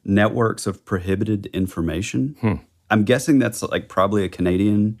quotes, networks of prohibited information. I'm guessing that's like probably a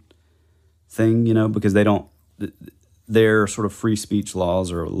Canadian thing, you know, because their sort of free speech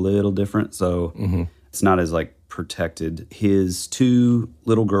laws are a little different, so it's not as like protected. His two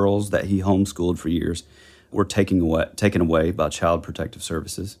little girls that he homeschooled for years were taken away by Child Protective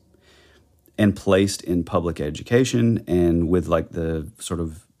Services and placed in public education and with like the sort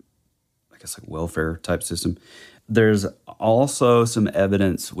of, I guess, like welfare type system. There's also some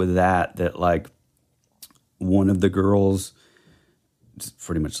evidence with that like one of the girls just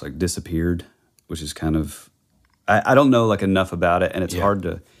pretty much like disappeared, which is kind of, I don't know like enough about it, and it's hard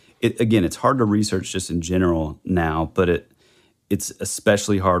to, it's hard to research just in general now, but it's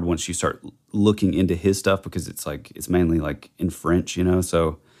especially hard once you start looking into his stuff because it's mainly like in French, you know.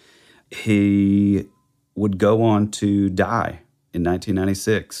 So he would go on to die in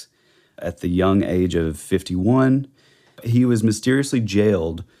 1996 at the young age of 51. He was mysteriously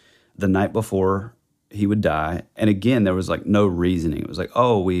jailed the night before he would die. And again, there was like no reasoning. It was like,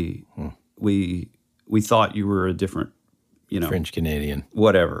 oh, we thought you were a different, French Canadian.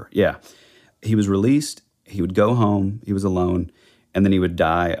 Whatever. Yeah. He was released. He would go home. He was alone. And then he would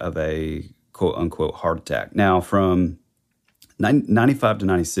die of a quote unquote heart attack. Now, from 95 to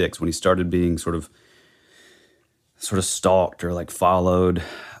 96, when he started being sort of stalked or like followed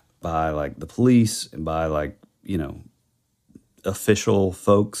by like the police and by like, official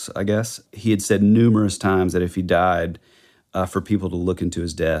folks, I guess, he had said numerous times that if he died, for people to look into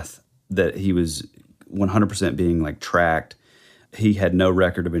his death, that he was 100% being like tracked. He had no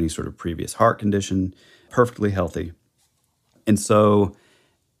record of any sort of previous heart condition, perfectly healthy. And so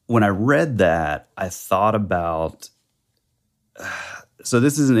when I read that, I thought about, so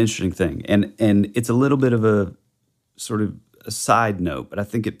this is an interesting thing. And it's a little bit of a sort of a side note, but I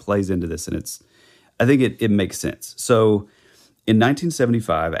think it plays into this, and I think it makes sense. So in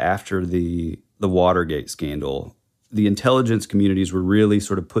 1975, after the Watergate scandal, the intelligence communities were really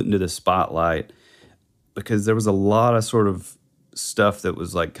sort of put into the spotlight because there was a lot of sort of stuff that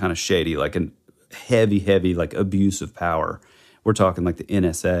was like kind of shady, like a heavy like abuse of power. We're talking like the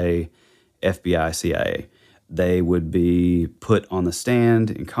NSA, FBI, CIA. They would be put on the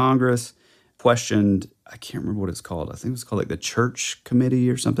stand in Congress, questioned. I can't remember what it's called. I think it was called like the Church Committee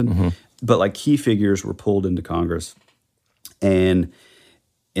or something. Mm-hmm. But like key figures were pulled into Congress. And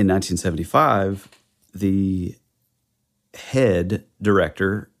in 1975, the head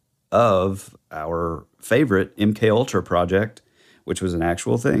director of our favorite MKUltra project, which was an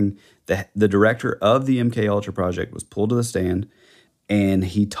actual thing, the director of the MKUltra project was pulled to the stand, and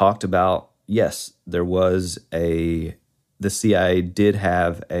he talked about, yes, there was the CIA did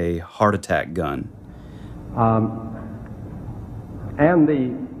have a heart attack gun. And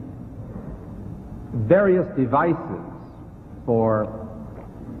the various devices for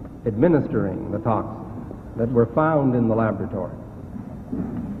administering the toxin that were found in the laboratory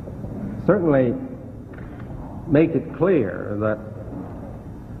certainly make it clear that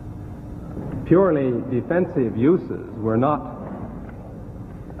purely defensive uses were not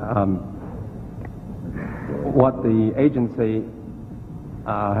what the agency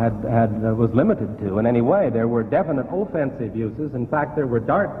was limited to in any way. There were definite offensive uses. In fact, there were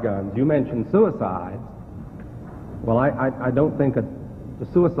dart guns. You mentioned suicides. Well, I don't think the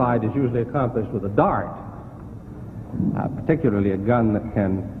suicide is usually accomplished with a dart, particularly a gun that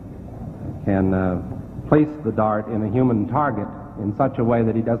can place the dart in a human target in such a way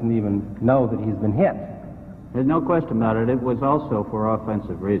that he doesn't even know that he's been hit. There's no question about it. It was also for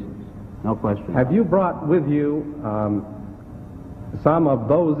offensive reasons. No question. Have you brought with you some of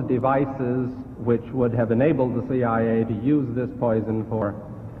those devices which would have enabled the CIA to use this poison for?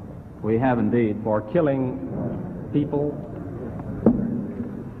 We have indeed. For killing people?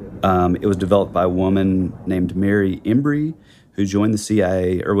 It was developed by a woman named Mary Embry, who joined the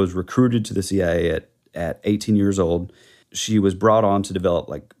CIA or was recruited to the CIA at 18 years old. She was brought on to develop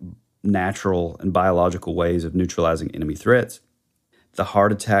like natural and biological ways of neutralizing enemy threats. The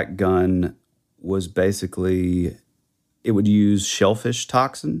heart attack gun was basically, it would use shellfish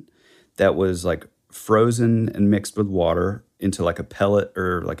toxin that was like frozen and mixed with water into like a pellet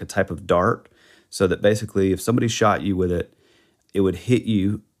or like a type of dart, so that basically if somebody shot you with it, it would hit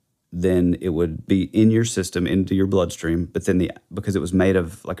you, then it would be in your system, into your bloodstream, but then because it was made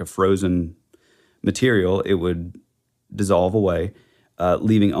of like a frozen material, it would dissolve away,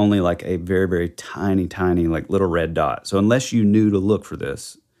 leaving only like a very, very tiny like little red dot. So unless you knew to look for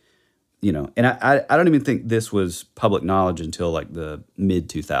this, and I don't even think this was public knowledge until like the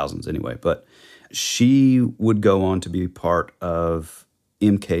mid-2000s anyway, but she would go on to be part of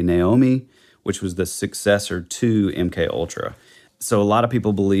MK Naomi, which was the successor to MKUltra. So a lot of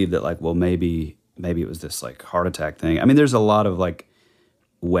people believe that like, well, maybe it was this like heart attack thing. I mean, there's a lot of like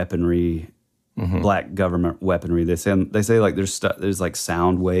weaponry, black government weaponry. They say like there's like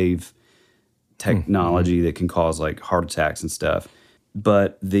sound wave technology that can cause like heart attacks and stuff.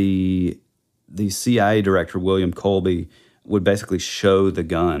 But the CIA director, William Colby, would basically show the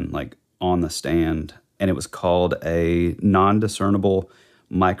gun like on the stand, and it was called a non-discernible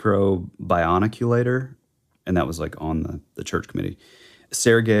microbionoculator, and that was like on the Church Committee.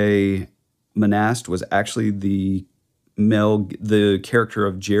 Sergei Monast was actually the character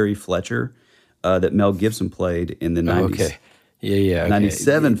of Jerry Fletcher that Mel Gibson played in the 90s. Okay. Yeah.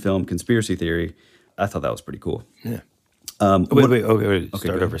 97 film Conspiracy Theory. I thought that was pretty cool. Yeah. Wait. Okay,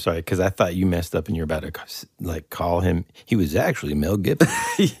 start over. Sorry, because I thought you messed up and you're about to like call him. He was actually Mel Gibson,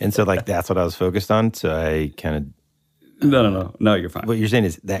 and so like that's what I was focused on. So I kind of No, you're fine. What you're saying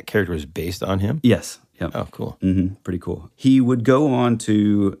is that character was based on him? Yes. Yep. Oh, cool. Pretty cool. He would go on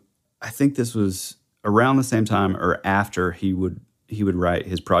to, I think this was around the same time or after he would write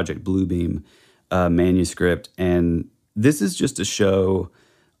his Project Bluebeam manuscript. And this is just to show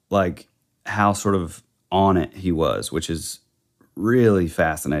like how sort of on it he was, which is really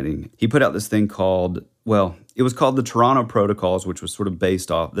fascinating. He put out this thing called, it was called the Toronto Protocols, which was sort of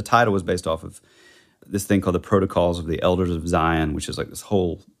the title was based off of this thing called the Protocols of the Elders of Zion, which is like this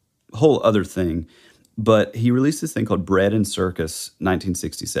whole other thing. But he released this thing called Bread and Circus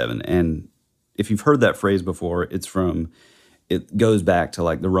 1967. And if you've heard that phrase before, it goes back to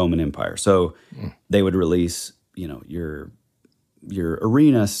like the Roman Empire. So they would release, your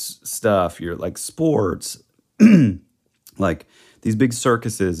arena stuff, your like sports, like these big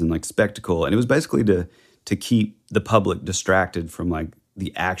circuses and like spectacle. And it was basically to keep the public distracted from like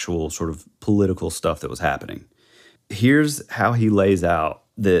the actual sort of political stuff that was happening. Here's how he lays out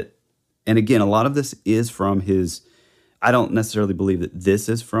that, and again, a lot of this is from I don't necessarily believe that this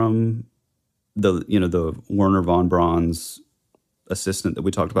is from the Werner von Braun's assistant that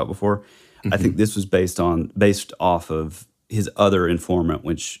we talked about before. I think this was based off of his other informant,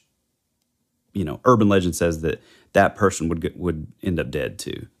 which, urban legend says that person would end up dead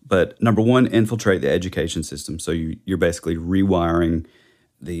too. But number one, infiltrate the education system. So you're basically rewiring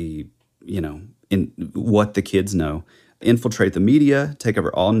in what the kids know. Infiltrate the media, take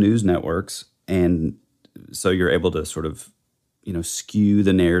over all news networks, and so you're able to sort of, skew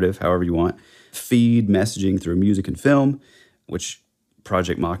the narrative however you want. Feed messaging through music and film, which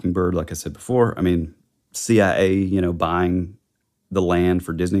Project Mockingbird, like I said before, CIA, buying the land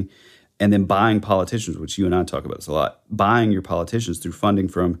for Disney, and then buying politicians, which you and I talk about this a lot, buying your politicians through funding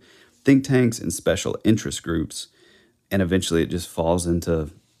from think tanks and special interest groups, and eventually it just falls into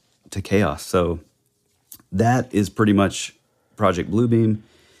chaos. So that is pretty much Project Bluebeam.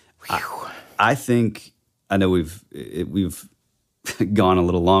 I think, I know we've gone a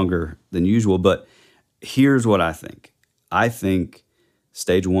little longer than usual, but here's what I think. I think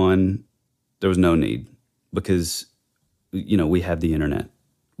stage one, there was no need because, we have the internet.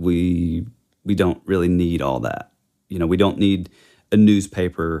 We don't really need all that. We don't need a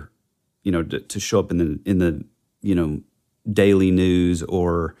newspaper, to show up in the daily news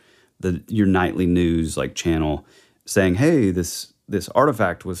or your nightly news like channel saying, hey, this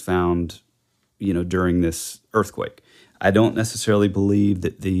artifact was found, during this earthquake. I don't necessarily believe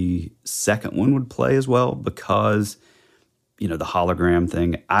that the second one would play as well because, the hologram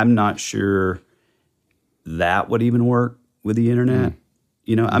thing. I'm not sure that would even work with the internet.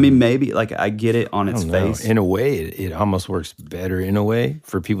 Maybe like I get it on its face. In a way, it almost works better in a way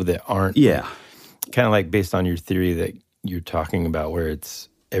for people that aren't. Yeah. Kind of like based on your theory that you're talking about where it's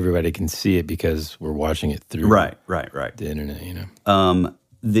everybody can see it because we're watching it through right. the internet,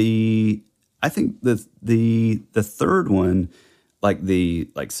 I think the third one, like the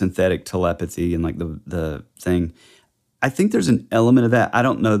synthetic telepathy and like the thing, I think there's an element of that. I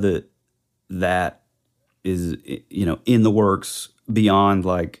don't know that is in the works beyond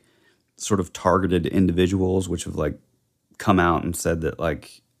like sort of targeted individuals, which have like come out and said that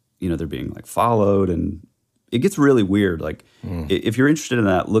like they're being like followed, and it gets really weird. Like if you're interested in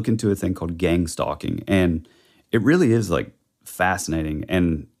that, look into a thing called gang stalking, and it really is like fascinating,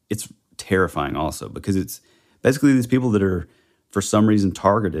 and it's terrifying also because it's basically these people that are for some reason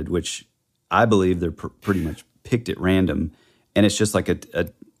targeted, which I believe they're pretty much picked at random, and it's just like a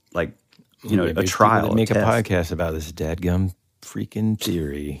trial. Make a podcast about this dadgum freaking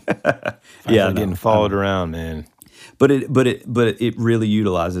theory. Yeah, getting followed around, man. But it really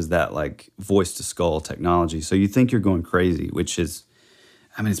utilizes that like voice to skull technology. So you think you're going crazy, which is,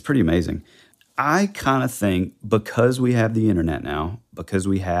 it's pretty amazing. I kind of think because we have the internet now, because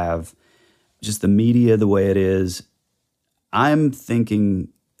we have just the media the way it is, I'm thinking.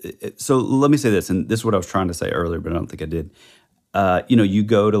 So let me say this, and this is what I was trying to say earlier, but I don't think I did. You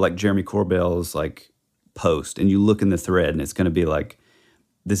go to like Jeremy Corbell's like post, and you look in the thread, and it's going to be like,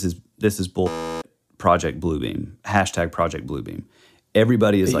 this is bull. Project Bluebeam, # Project Bluebeam.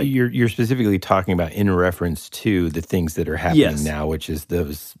 Everybody is like... You're specifically talking about in reference to the things that are happening now, which is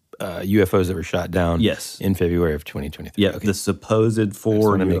those UFOs that were shot down in February of 2023. Yeah, the supposed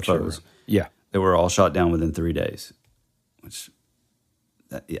 4 UFOs. Sure. They were all shot down within 3 days, which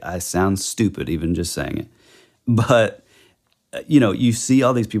I sound stupid even just saying it. But, you see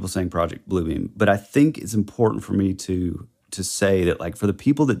all these people saying Project Bluebeam, but I think it's important for me to say that, like, for the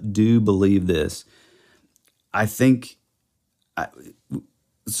people that do believe this, I think,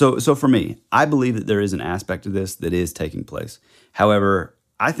 so for me, I believe that there is an aspect of this that is taking place. However,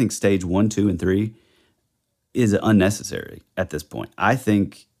 I think stage 1, 2, and 3, is unnecessary at this point. I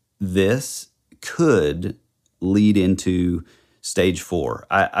think this could lead into stage 4.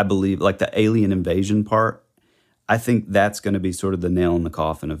 I believe, like the alien invasion part, I think that's going to be sort of the nail in the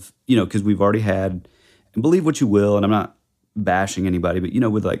coffin of, because we've already had, and believe what you will, and I'm not bashing anybody,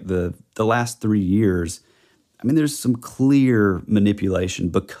 but, with like the last 3 years, I mean, there's some clear manipulation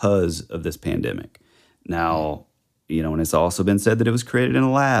because of this pandemic. Now, and it's also been said that it was created in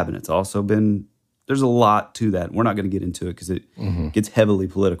a lab, and it's also been, there's a lot to that. We're not going to get into it because it gets heavily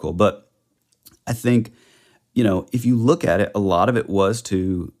political. But I think, if you look at it, a lot of it was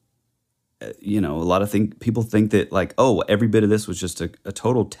to, a lot of people think that like, oh, every bit of this was just a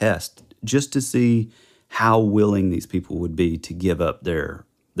total test just to see how willing these people would be to give up their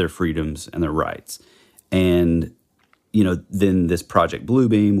freedoms and their rights. And, then this Project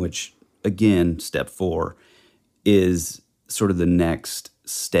Bluebeam, which again, step 4, is sort of the next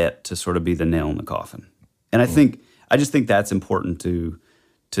step to sort of be the nail in the coffin. And I just think that's important to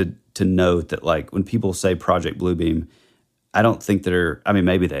note that, like, when people say Project Bluebeam, I don't think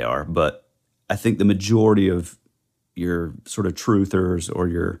maybe they are, but I think the majority of your sort of truthers or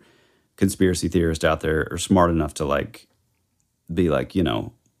your conspiracy theorists out there are smart enough to like be like,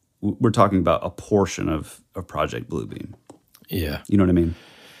 we're talking about a portion of Project Bluebeam. Yeah. You know what I mean?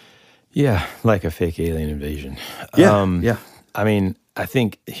 Yeah, like a fake alien invasion. Yeah, yeah. I mean, I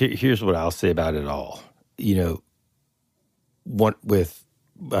think here's what I'll say about it all. With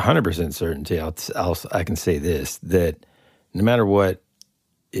 100% certainty, I can say this, that no matter what,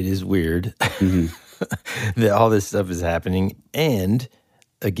 it is weird that all this stuff is happening. And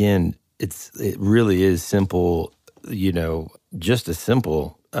again, it really is simple, just a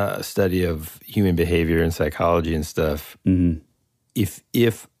simple study of human behavior and psychology and stuff.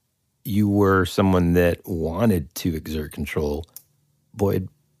 If you were someone that wanted to exert control, boy,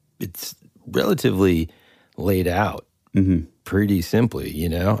 it's relatively laid out pretty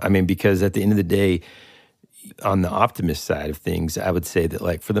simply, I mean, because at the end of the day, on the optimist side of things, I would say that,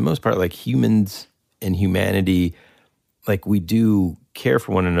 like, for the most part, like, humans and humanity, like, we do care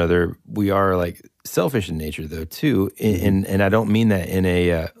for one another. We are, like, selfish in nature, though, too. And I don't mean that in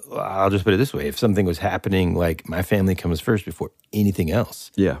a, I'll just put it this way. If something was happening, like, my family comes first before anything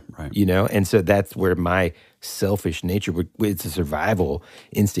else. Yeah, right. And so that's where my selfish nature, it's a survival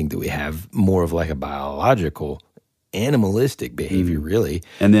instinct that we have, more of like a biological, animalistic behavior, really.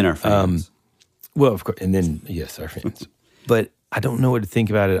 And then our fans. Well, of course, and then, yes, our fans. But I don't know what to think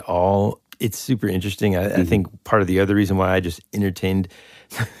about it all. It's super interesting. I think part of the other reason why I just entertained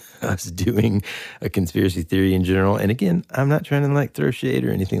us doing a conspiracy theory in general, and again, I'm not trying to like throw shade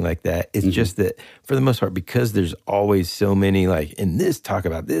or anything like that. It's just that for the most part, because there's always so many, like, in this, talk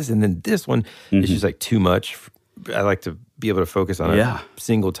about this, and then this one, it's just like too much. I like to be able to focus on a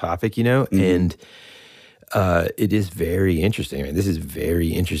single topic, and it is very interesting. I mean, this is very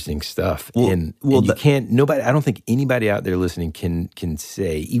interesting stuff. And you can't, I don't think anybody out there listening can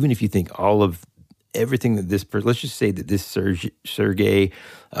say, even if you think all of everything that this person, let's just say that this Sergei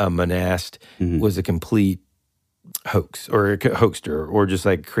Monast was a complete hoax or a hoaxer or just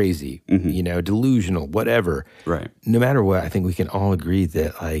like crazy, delusional, whatever. Right. No matter what, I think we can all agree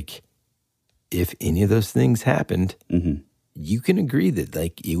that, like, if any of those things happened, you can agree that,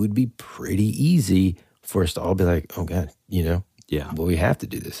 like, it would be pretty easy for us to all be like, oh God, well, we have to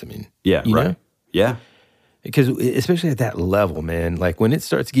do this. I mean, yeah, you right. know? Yeah. Because especially at that level, man, like when it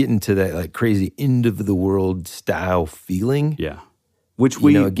starts getting to that like crazy end of the world style feeling. Yeah. Which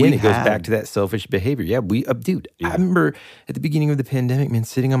it goes back to that selfish behavior. Yeah, I remember at the beginning of the pandemic, man,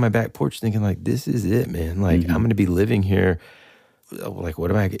 sitting on my back porch thinking like, this is it, man. Like I'm going to be living here. Like,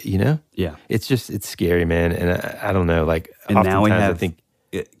 what am I, Yeah. It's scary, man. And I don't know, like, and now we have, I think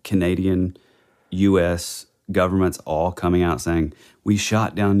Canadian, U.S. governments all coming out saying, we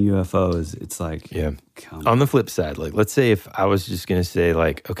shot down UFOs. It's like, yeah. On the flip side, like, let's say if I was just going to say,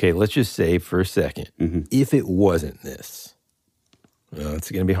 like, okay, let's just say for a second, if it wasn't this, well, it's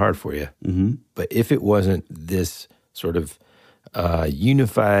going to be hard for you. But if it wasn't this sort of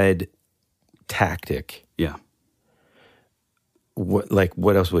unified tactic, yeah.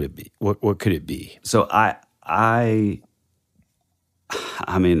 What else would it be? What could it be? So I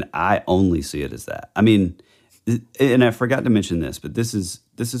mean, I only see it as that. I mean, and I forgot to mention this, but this is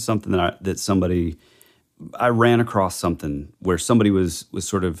something that I ran across something where somebody was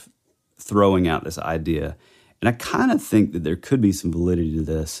sort of throwing out this idea, and I kind of think that there could be some validity to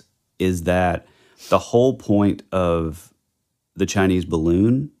this. Is that the whole point of the Chinese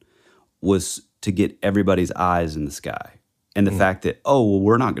balloon was to get everybody's eyes in the sky, and the fact that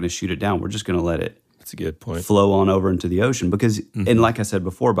we're not going to shoot it down, we're just going to let it. That's a good point. Flow on over into the ocean because, and like I said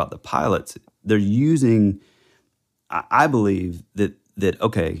before about the pilots, they're using I believe that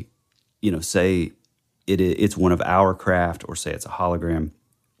okay, say it's one of our craft, or say it's a hologram,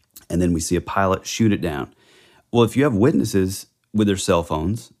 and then we see a pilot shoot it down. Well, if you have witnesses with their cell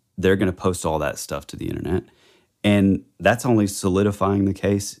phones, they're going to post all that stuff to the internet, and that's only solidifying the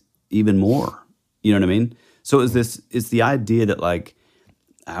case even more. You know what I mean? So it's the idea that like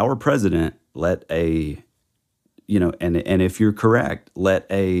our president let a, and if you're correct, let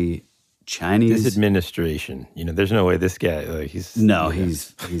a Chinese this administration, there's no way this guy, like he's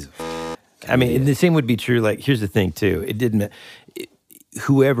I mean, the same would be true. Like, here's the thing too.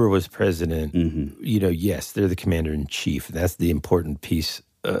 Whoever was president, yes, they're the commander in chief. That's the important piece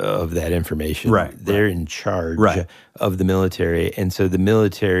of that information. Right. They're in charge of the military. And so the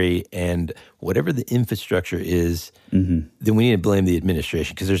military and whatever the infrastructure is, then we need to blame the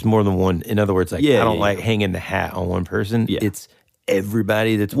administration because there's more than one. In other words, like, I don't like hanging the hat on one person. Yeah. It's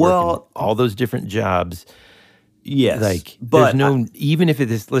everybody that's working all those different jobs. Yes. Like, but there's even if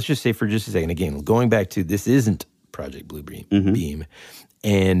it is, let's just say for just a second, again, going back to this isn't Project Blue Beam.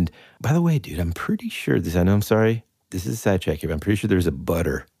 And by the way, dude, I'm pretty sure I know I'm sorry. This is a sidetrack here, but I'm pretty sure there's a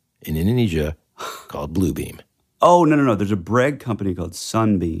butter in Indonesia called Blue Beam. Oh, no. There's a bread company called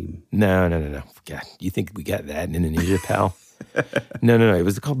Sunbeam. No. God, you think we got that in Indonesia, pal? No. It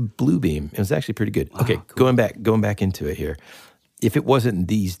was called Blue Beam. It was actually pretty good. Okay, cool. going back into it here. If it wasn't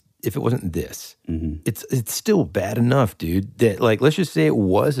this, it's still bad enough, dude, that like, let's just say it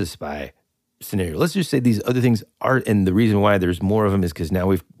was a spy scenario. Let's just say these other things are, and the reason why there's more of them is because now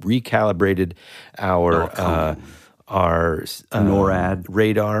we've recalibrated our NORAD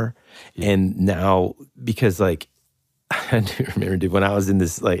radar, and now because like I do remember, dude, when I was in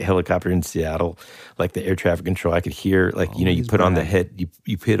this like helicopter in Seattle, like the air traffic control, I could hear like you put on the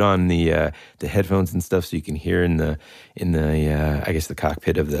you put on the headphones and stuff so you can hear in the I guess the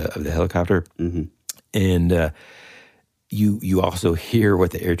cockpit of the helicopter, and you also hear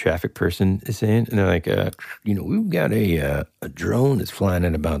what the air traffic person is saying, and they're like, we've got a drone that's flying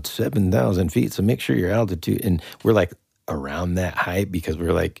at about 7,000 feet, so make sure your altitude, and we're like around that height because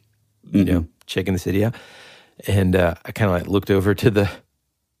we're like, checking the city out, and I kind of like looked over to the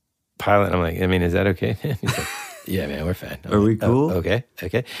pilot, and I'm like, I mean, is that okay? He's like, yeah, man, we're fine. Are we cool? Okay.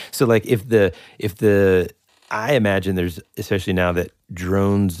 So like, I imagine there's, especially now that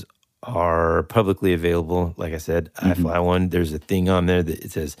drones are publicly available. Like I said, I fly one. There's a thing on there that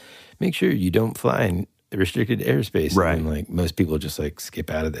it says, make sure you don't fly in restricted airspace. Right. And like most people just like skip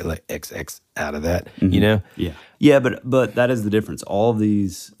out of that, like XX out of that, Yeah, but that is the difference. All of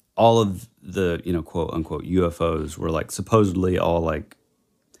the, quote unquote UFOs were like supposedly all like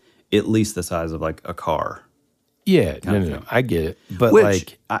at least the size of like a car. Yeah, no, I get it. But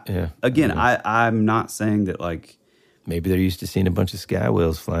I'm not saying that like, maybe they're used to seeing a bunch of sky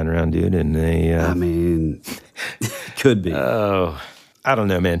whales flying around, dude, and they... I mean, could be. Oh, I don't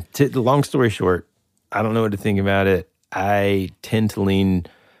know, man. Long story short, I don't know what to think about it. I tend to lean...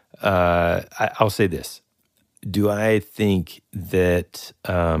 I'll say this. Do I think it's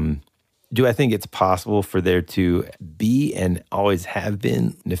possible for there to be and always have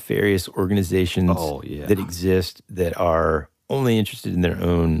been nefarious organizations that exist that are only interested in their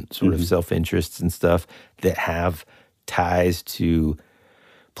own sort of self-interests and stuff that have ties to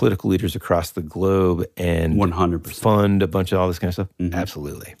political leaders across the globe and 100% fund a bunch of all this kind of stuff?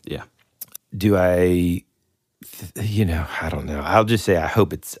 Absolutely. Yeah. Do I, I don't know. I'll just say I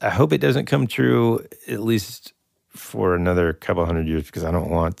hope it doesn't come true, at least for another couple hundred years, because I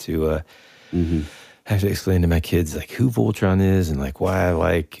don't want to have to explain to my kids like who Voltron is and like why I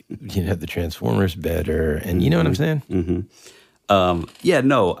like, the Transformers better. And you know what I'm saying? I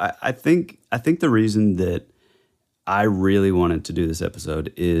think the reason that I really wanted to do this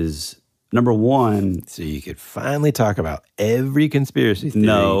episode is, number one... So you could finally talk about every conspiracy theory.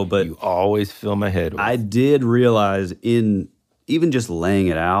 No, but... you always fill my head with. I did realize in even just laying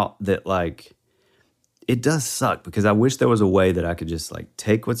it out that, like, it does suck because I wish there was a way that I could just, like,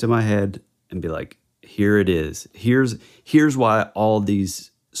 take what's in my head and be like, here it is. Here's why all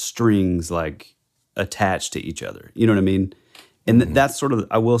these strings, like, attach to each other. You know what I mean? And that's sort of,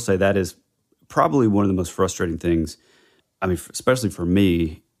 I will say that is probably one of the most frustrating things, I mean, especially for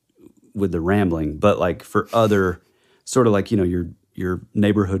me with the rambling, but like for other sort of like, your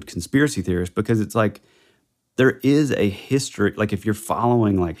neighborhood conspiracy theorists, because it's like there is a history, like if you're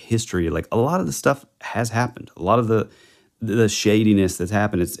following like history, like a lot of the stuff has happened. A lot of the shadiness that's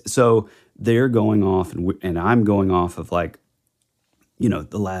happened. So they're going off and I'm going off of like,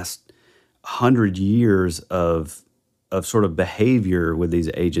 the last 100 years of sort of behavior with these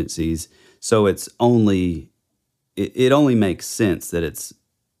agencies. So it only makes sense that it's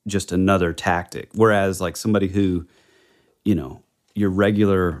just another tactic. Whereas like somebody who you know, your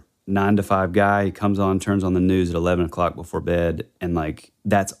regular 9-to-5 guy. He comes on, turns on the news at 11 o'clock before bed, and like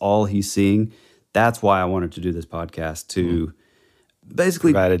that's all he's seeing. That's why I wanted to do this podcast, to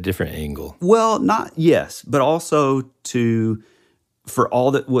basically provide a different angle. Well, but also for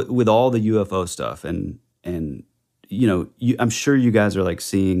all that with all the UFO stuff, and you know, I'm sure you guys are like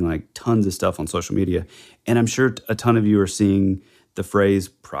seeing like tons of stuff on social media, and I'm sure a ton of you are seeing the phrase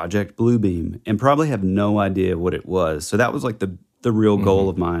Project Bluebeam and probably have no idea what it was. So that was like the real goal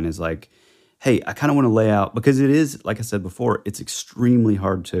of mine, is like, hey, I kind of want to lay out, because it is, like I said before, it's extremely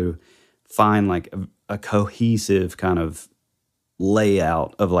hard to find like a cohesive kind of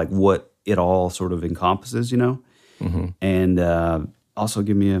layout of like what it all sort of encompasses, you know? And also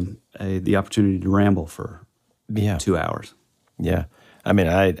give me the opportunity to ramble for 2 hours. Yeah. I mean,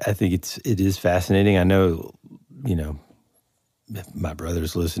 I think it is fascinating. I know, you know, my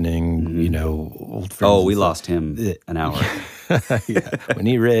brother's listening, you know, old friends. Oh, we lost him an hour. When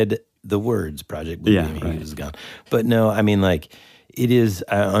he read the words Project Bluebeam, he was gone. But no, I mean, like, it is,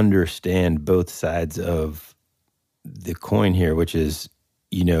 I understand both sides of the coin here, which is,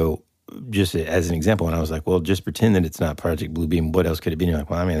 you know, just as an example, when I was like, well, just pretend that it's not Project Bluebeam, what else could it be? And you're like,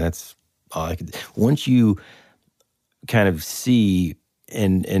 well, I mean, that's all I could. Once you kind of see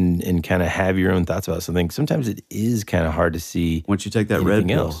and kind of have your own thoughts about something, sometimes it is kind of hard to see. Once you take that red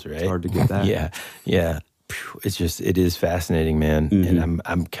pill, else, right? It's hard to get back. Yeah. It's just, it is fascinating, man. And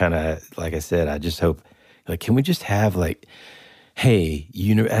I'm kind of, like I said, I just hope, like, can we just have like, hey,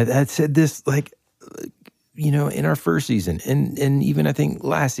 you know, I said this like, you know, in our first season and even I think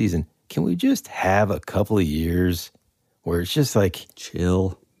last season, can we just have a couple of years where it's just like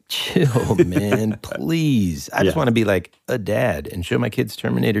chill, man, please. I just want to be like a dad and show my kids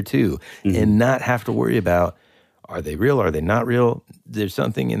Terminator 2 and not have to worry about, are they real? Are they not real? There's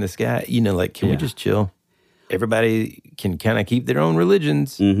something in the sky. You know, like, can we just chill? Everybody can kind of keep their own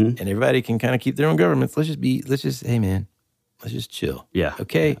religions and everybody can kind of keep their own governments. Let's just, hey, man, let's just chill. Yeah.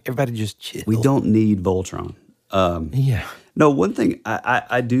 Okay? Everybody just chill. We don't need Voltron. No, one thing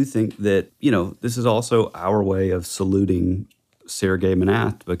I do think that, you know, this is also our way of saluting Sergei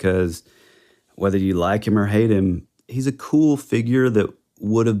Monast, because whether you like him or hate him, he's a cool figure that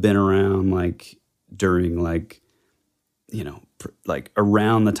would have been around like during like, you know, like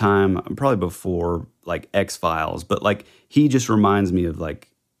around the time, probably before like X-Files, but like he just reminds me of like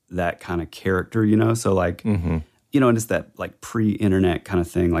that kind of character, you know? So like, you know, and it's that like pre-internet kind of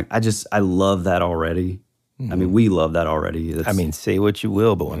thing. Like I love that already. I mean, we love that already. I mean, say what you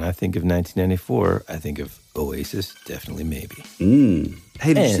will, but when I think of 1994, I think of Oasis, definitely maybe.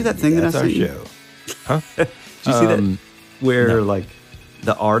 Hey, did you see that thing that I sent you? Show. Huh? Did you see that where like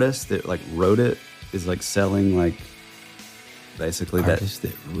the artist that like wrote it is like selling like basically artist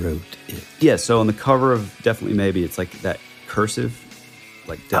that wrote it. Yeah, so on the cover of Definitely Maybe, it's like that cursive,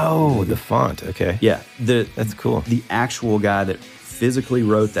 like the font. Okay, yeah, that's cool. The actual guy that physically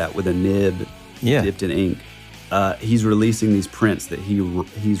wrote that with a nib dipped in ink. He's releasing these prints that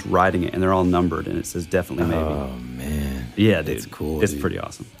he's writing it, and they're all numbered, and it says Definitely Maybe. Oh man, yeah, dude, it's cool. It's pretty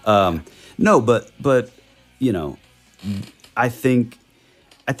awesome. No, but you know, I think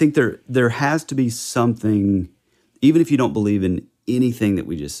there has to be something, even if you don't believe in anything that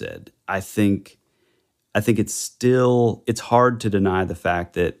we just said. I think it's hard to deny the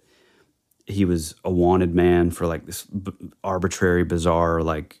fact that he was a wanted man for like this arbitrary, bizarre,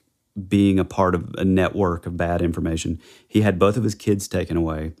 like being a part of a network of bad information. He had both of his kids taken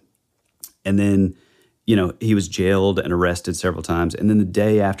away. And then, you know, he was jailed and arrested several times. And then the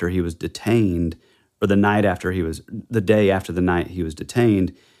day after he was detained, or the day after the night he was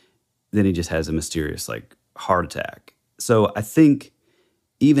detained, then he just has a mysterious like heart attack. So I think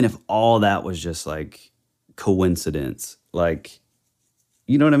even if all that was just like coincidence, like,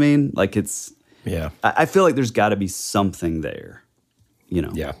 you know what I mean? Like it's, I feel like there's got to be something there, you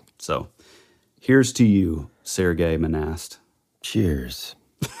know? Yeah. So here's to you, Sergei Monast. Cheers.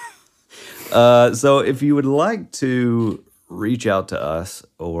 So if you would like to reach out to us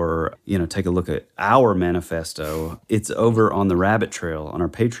or, you know, take a look at our manifesto, it's over on the Rabbit Trail on our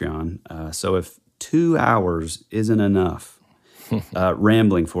Patreon. So if 2 hours isn't enough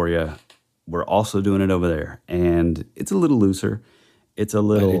rambling for you, we're also doing it over there. And it's a little looser. It's a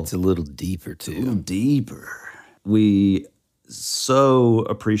little deeper too. A little deeper. We so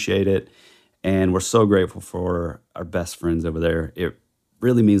appreciate it, and we're so grateful for our best friends over there. It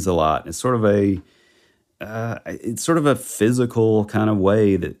really means a lot. It's sort of a physical kind of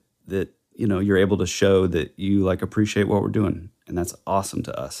way that you know you're able to show that you like appreciate what we're doing, and that's awesome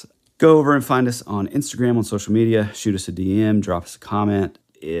to us. Go over and find us on Instagram, on social media. Shoot us a DM, drop us a comment.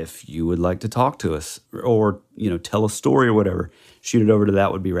 if you would like to talk to us or, tell a story or whatever, shoot it over to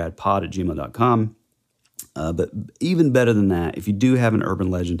thatwouldberadpod@gmail.com. But even better than that, if you do have an urban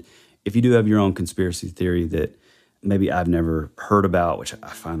legend, if you do have your own conspiracy theory that maybe I've never heard about, which I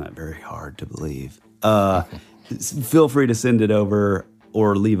find that very hard to believe, feel free to send it over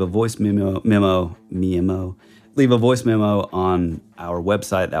or leave a voice memo. Leave a voice memo on our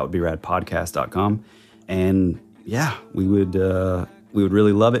website, thatwouldberadpodcast.com. And yeah, we would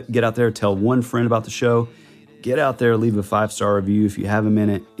really love it. Get out there, tell one friend about the show. Get out there, leave a 5-star review if you have a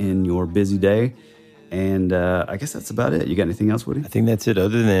minute in your busy day. And I guess that's about it. You got anything else, Woody? I think that's it,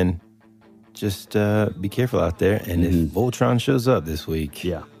 other than just be careful out there. And if Voltron shows up this week,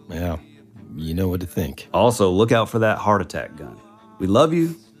 yeah, you know what to think. Also, look out for that heart attack gun. We love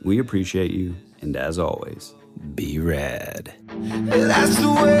you. We appreciate you. And as always, be rad. That's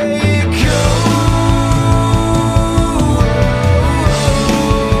the way it goes.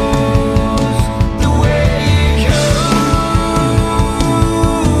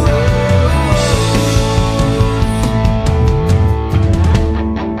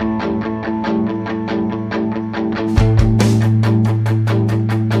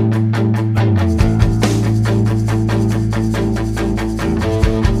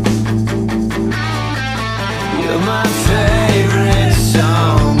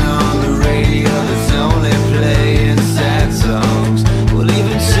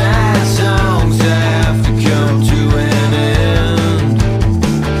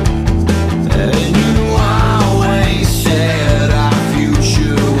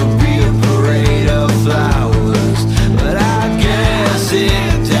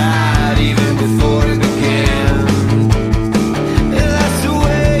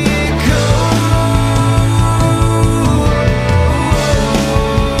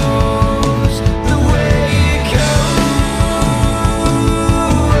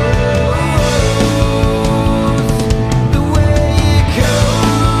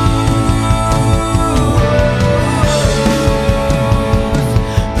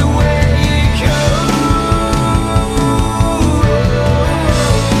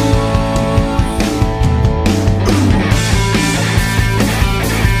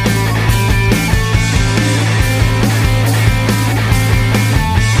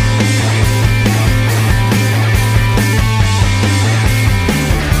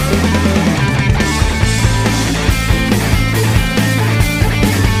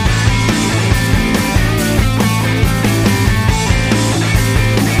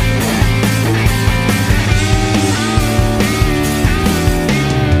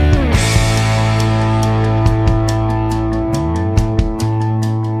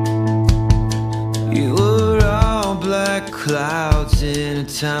 Clouds in a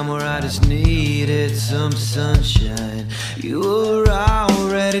time where I just needed some sunshine. You were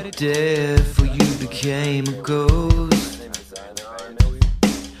already dead before you became a ghost.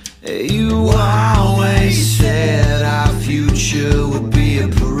 You always said our future would be